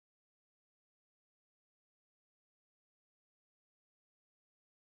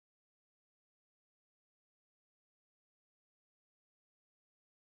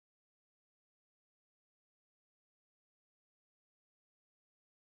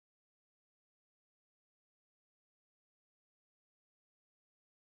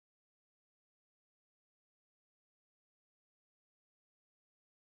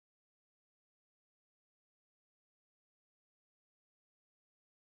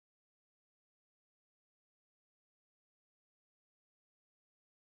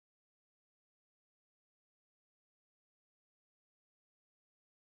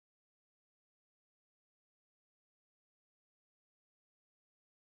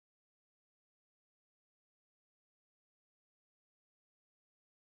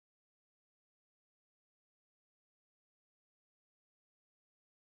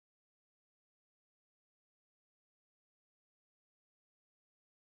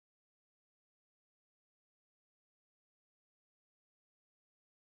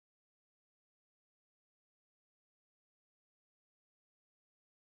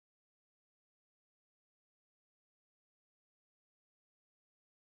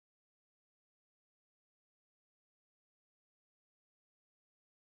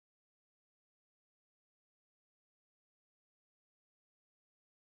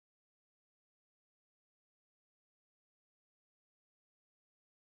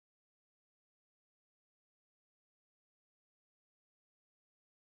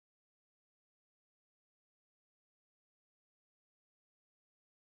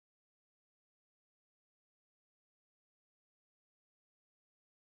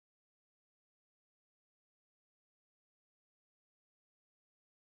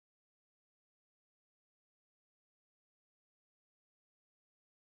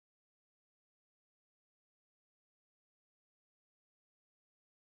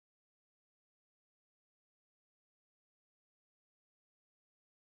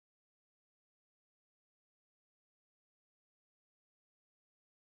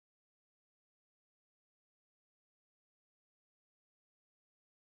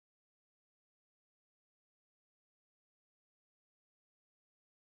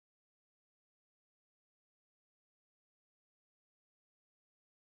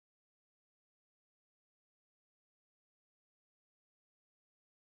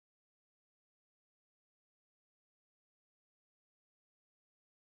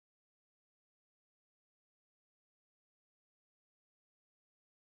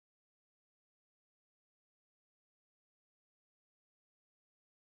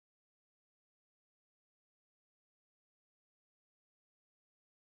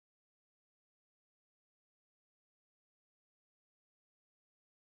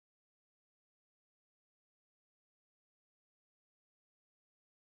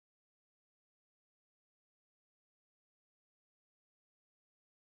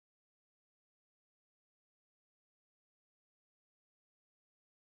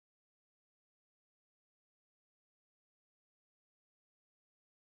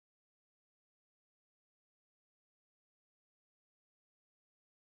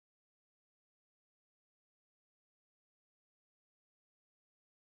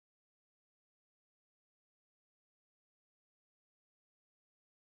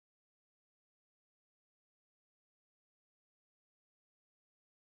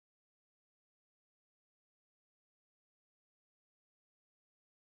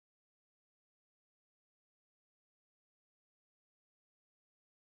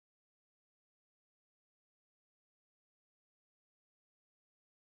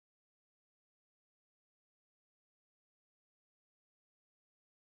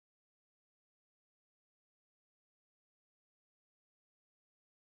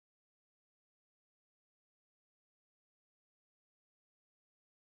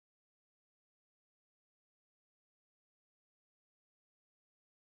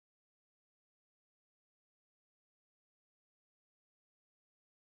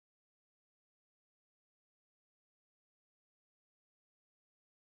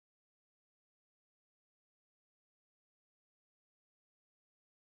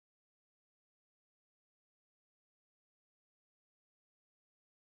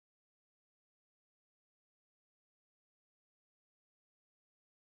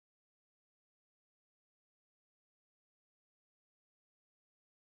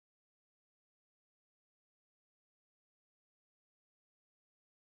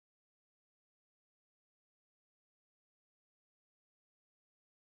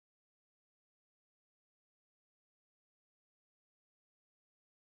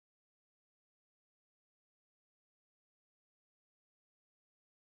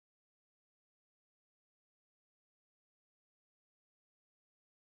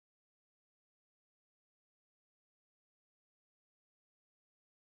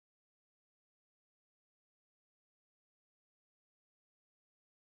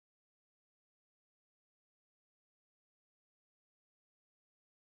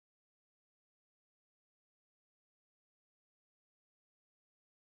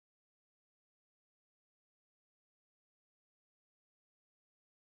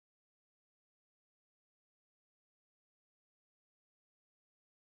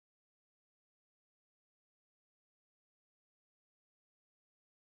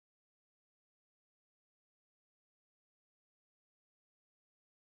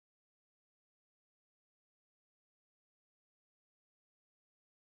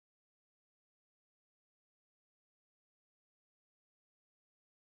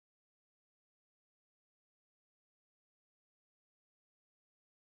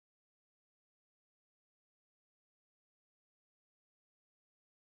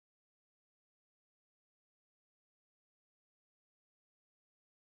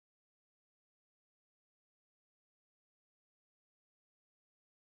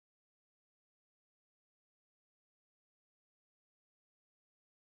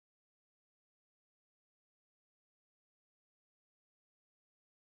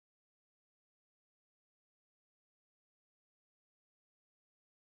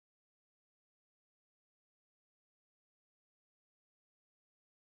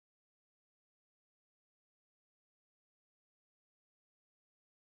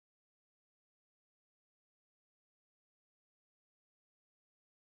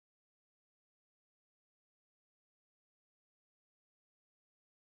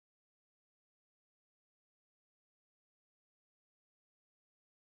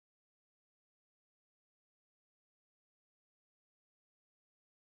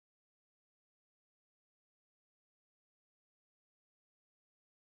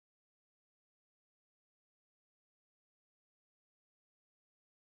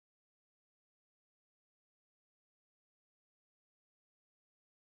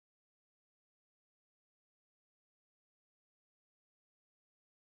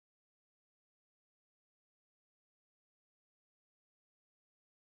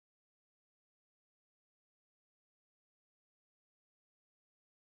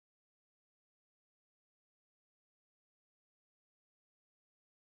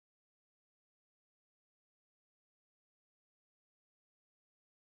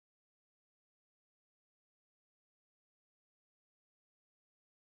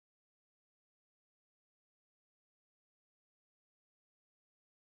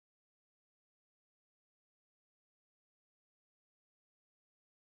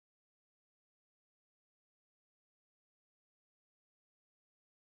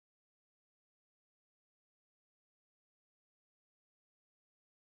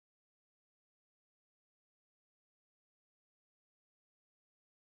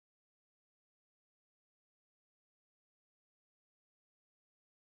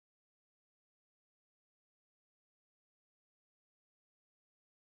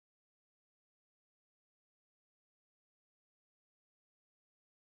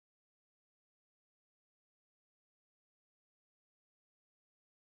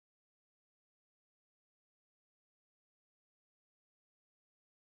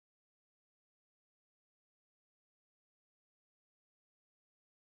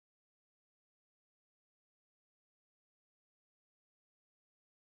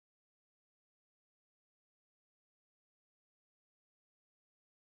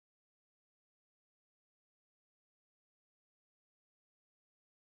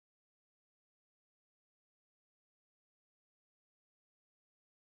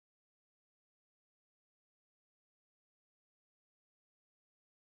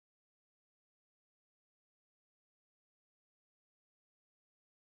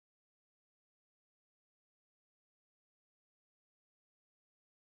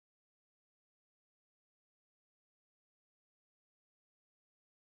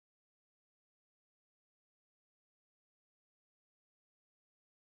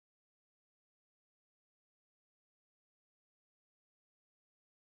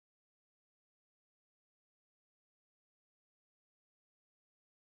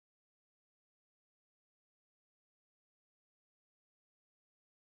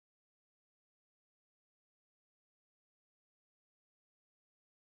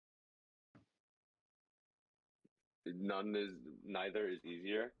 Neither is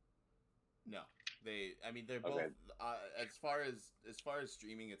easier. No, they're both. Okay. As far as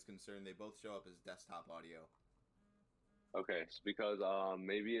streaming it's concerned, they both show up as desktop audio. Okay, it's because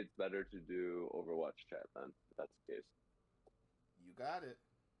maybe it's better to do Overwatch chat then, if that's the case. You got it.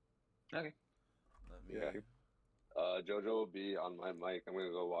 Okay. Let me. Yeah. Jojo will be on my mic. I'm gonna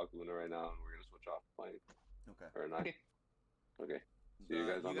go walk Luna right now, and we're gonna switch off mic. Okay. Or not. Okay. Okay. See you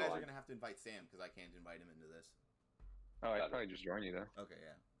guys on the are line. gonna have to invite Sam because I can't invite him into this. Oh, I'd probably just join you though. Okay,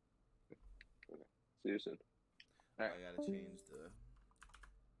 yeah. Okay. See you soon. All right. I gotta change the.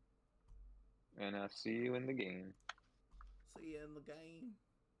 And I'll see you in the game. See you in the game.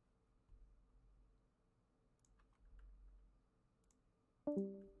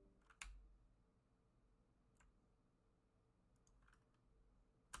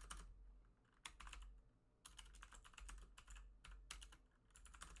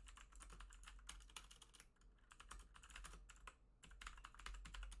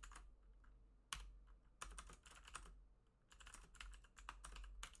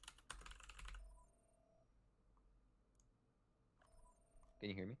 Can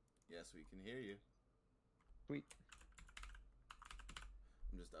you hear me? Yes, we can hear you. Sweet.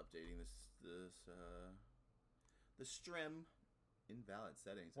 I'm just updating the stream. Invalid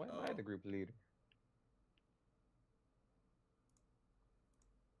settings. Why am I the group leader?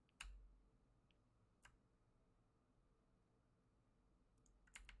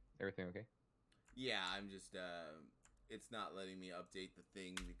 Everything okay? Yeah, I'm just it's not letting me update the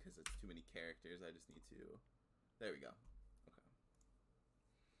thing because it's too many characters. I just need to. There we go.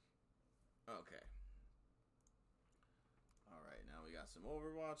 Okay. All right, now we got some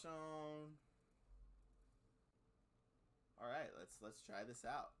Overwatch on. All right, let's try this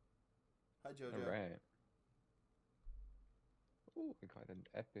out. Hi, Jojo. All right. Ooh, we got an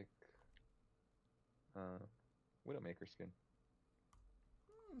epic Widowmaker skin.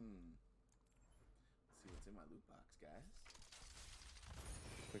 Let's see what's in my loot box, guys.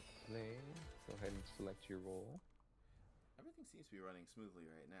 Click play. Go ahead and select your role. Everything seems to be running smoothly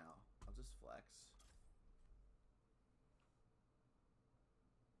right now. I'll just flex.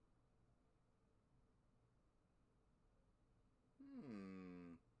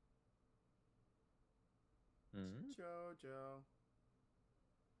 Jojo.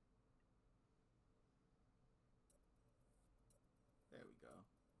 There we go.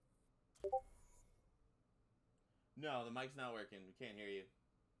 No, the mic's not working. We can't hear you.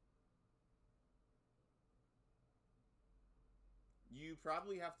 You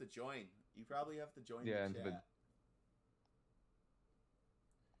probably have to join. You probably have to join the chat.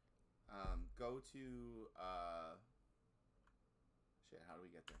 Go to shit, how do we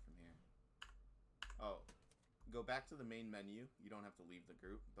get there from here? Oh, go back to the main menu. You don't have to leave the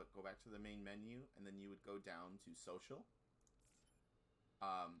group, but go back to the main menu and then you would go down to social.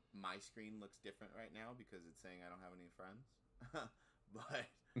 My screen looks different right now because it's saying I don't have any friends. But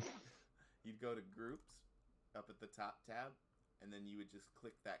you'd go to groups up at the top tab and then you would just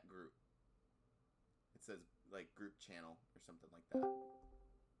click that group. It says like group channel or something like that.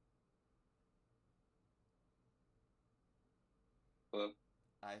 Hello?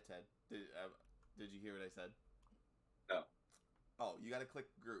 Hi, Ted. Did you hear what I said? No. Oh, you gotta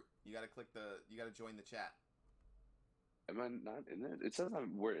click group. You gotta join the chat. Am I not in it? It says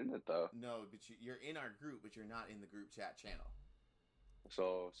we're in it though. No, but you're in our group, but you're not in the group chat channel.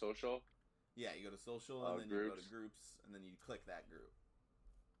 So social? Yeah, you go to social and then you go to groups and then you click that group.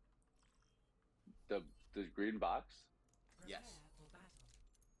 The green box? Yes.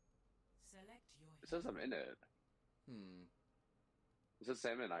 It says I'm in it. It says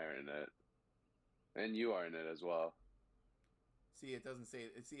Sam and I are in it. And you are in it as well. See, it doesn't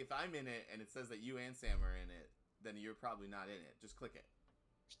say... See, if I'm in it and it says that you and Sam are in it, then you're probably not in it. Just click it.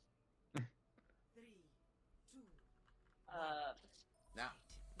 3, 2, Now,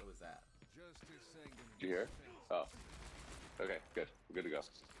 what was that? Did you hear? Oh. Okay, good. We're good to go.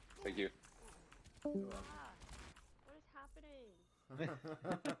 Thank you. what is happening?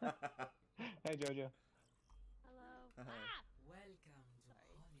 Hi, Jojo. Hello. Welcome to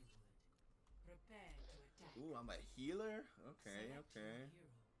Hollywood. Prepare to attack. Ooh, I'm a healer? Okay, okay.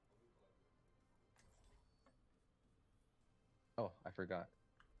 Oh, I forgot.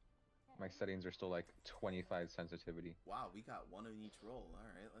 My settings are still like 25 sensitivity. Wow, we got one in each role. All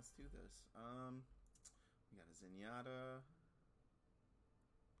right, let's do this. We got a Zenyatta.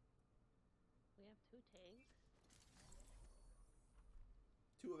 We have 2 tanks.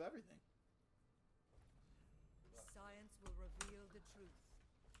 2 of everything. Science will reveal the truth.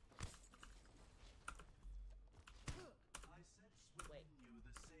 I said swimming you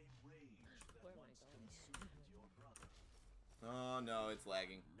the same rage that once consumed your brother. no, it's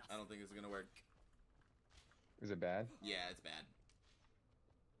lagging. I don't think it's gonna work. Is it bad? Yeah, it's bad.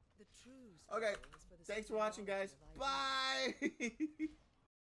 The true Okay, struggle is for the thanks for watching, guys. superiority of ideas. Bye!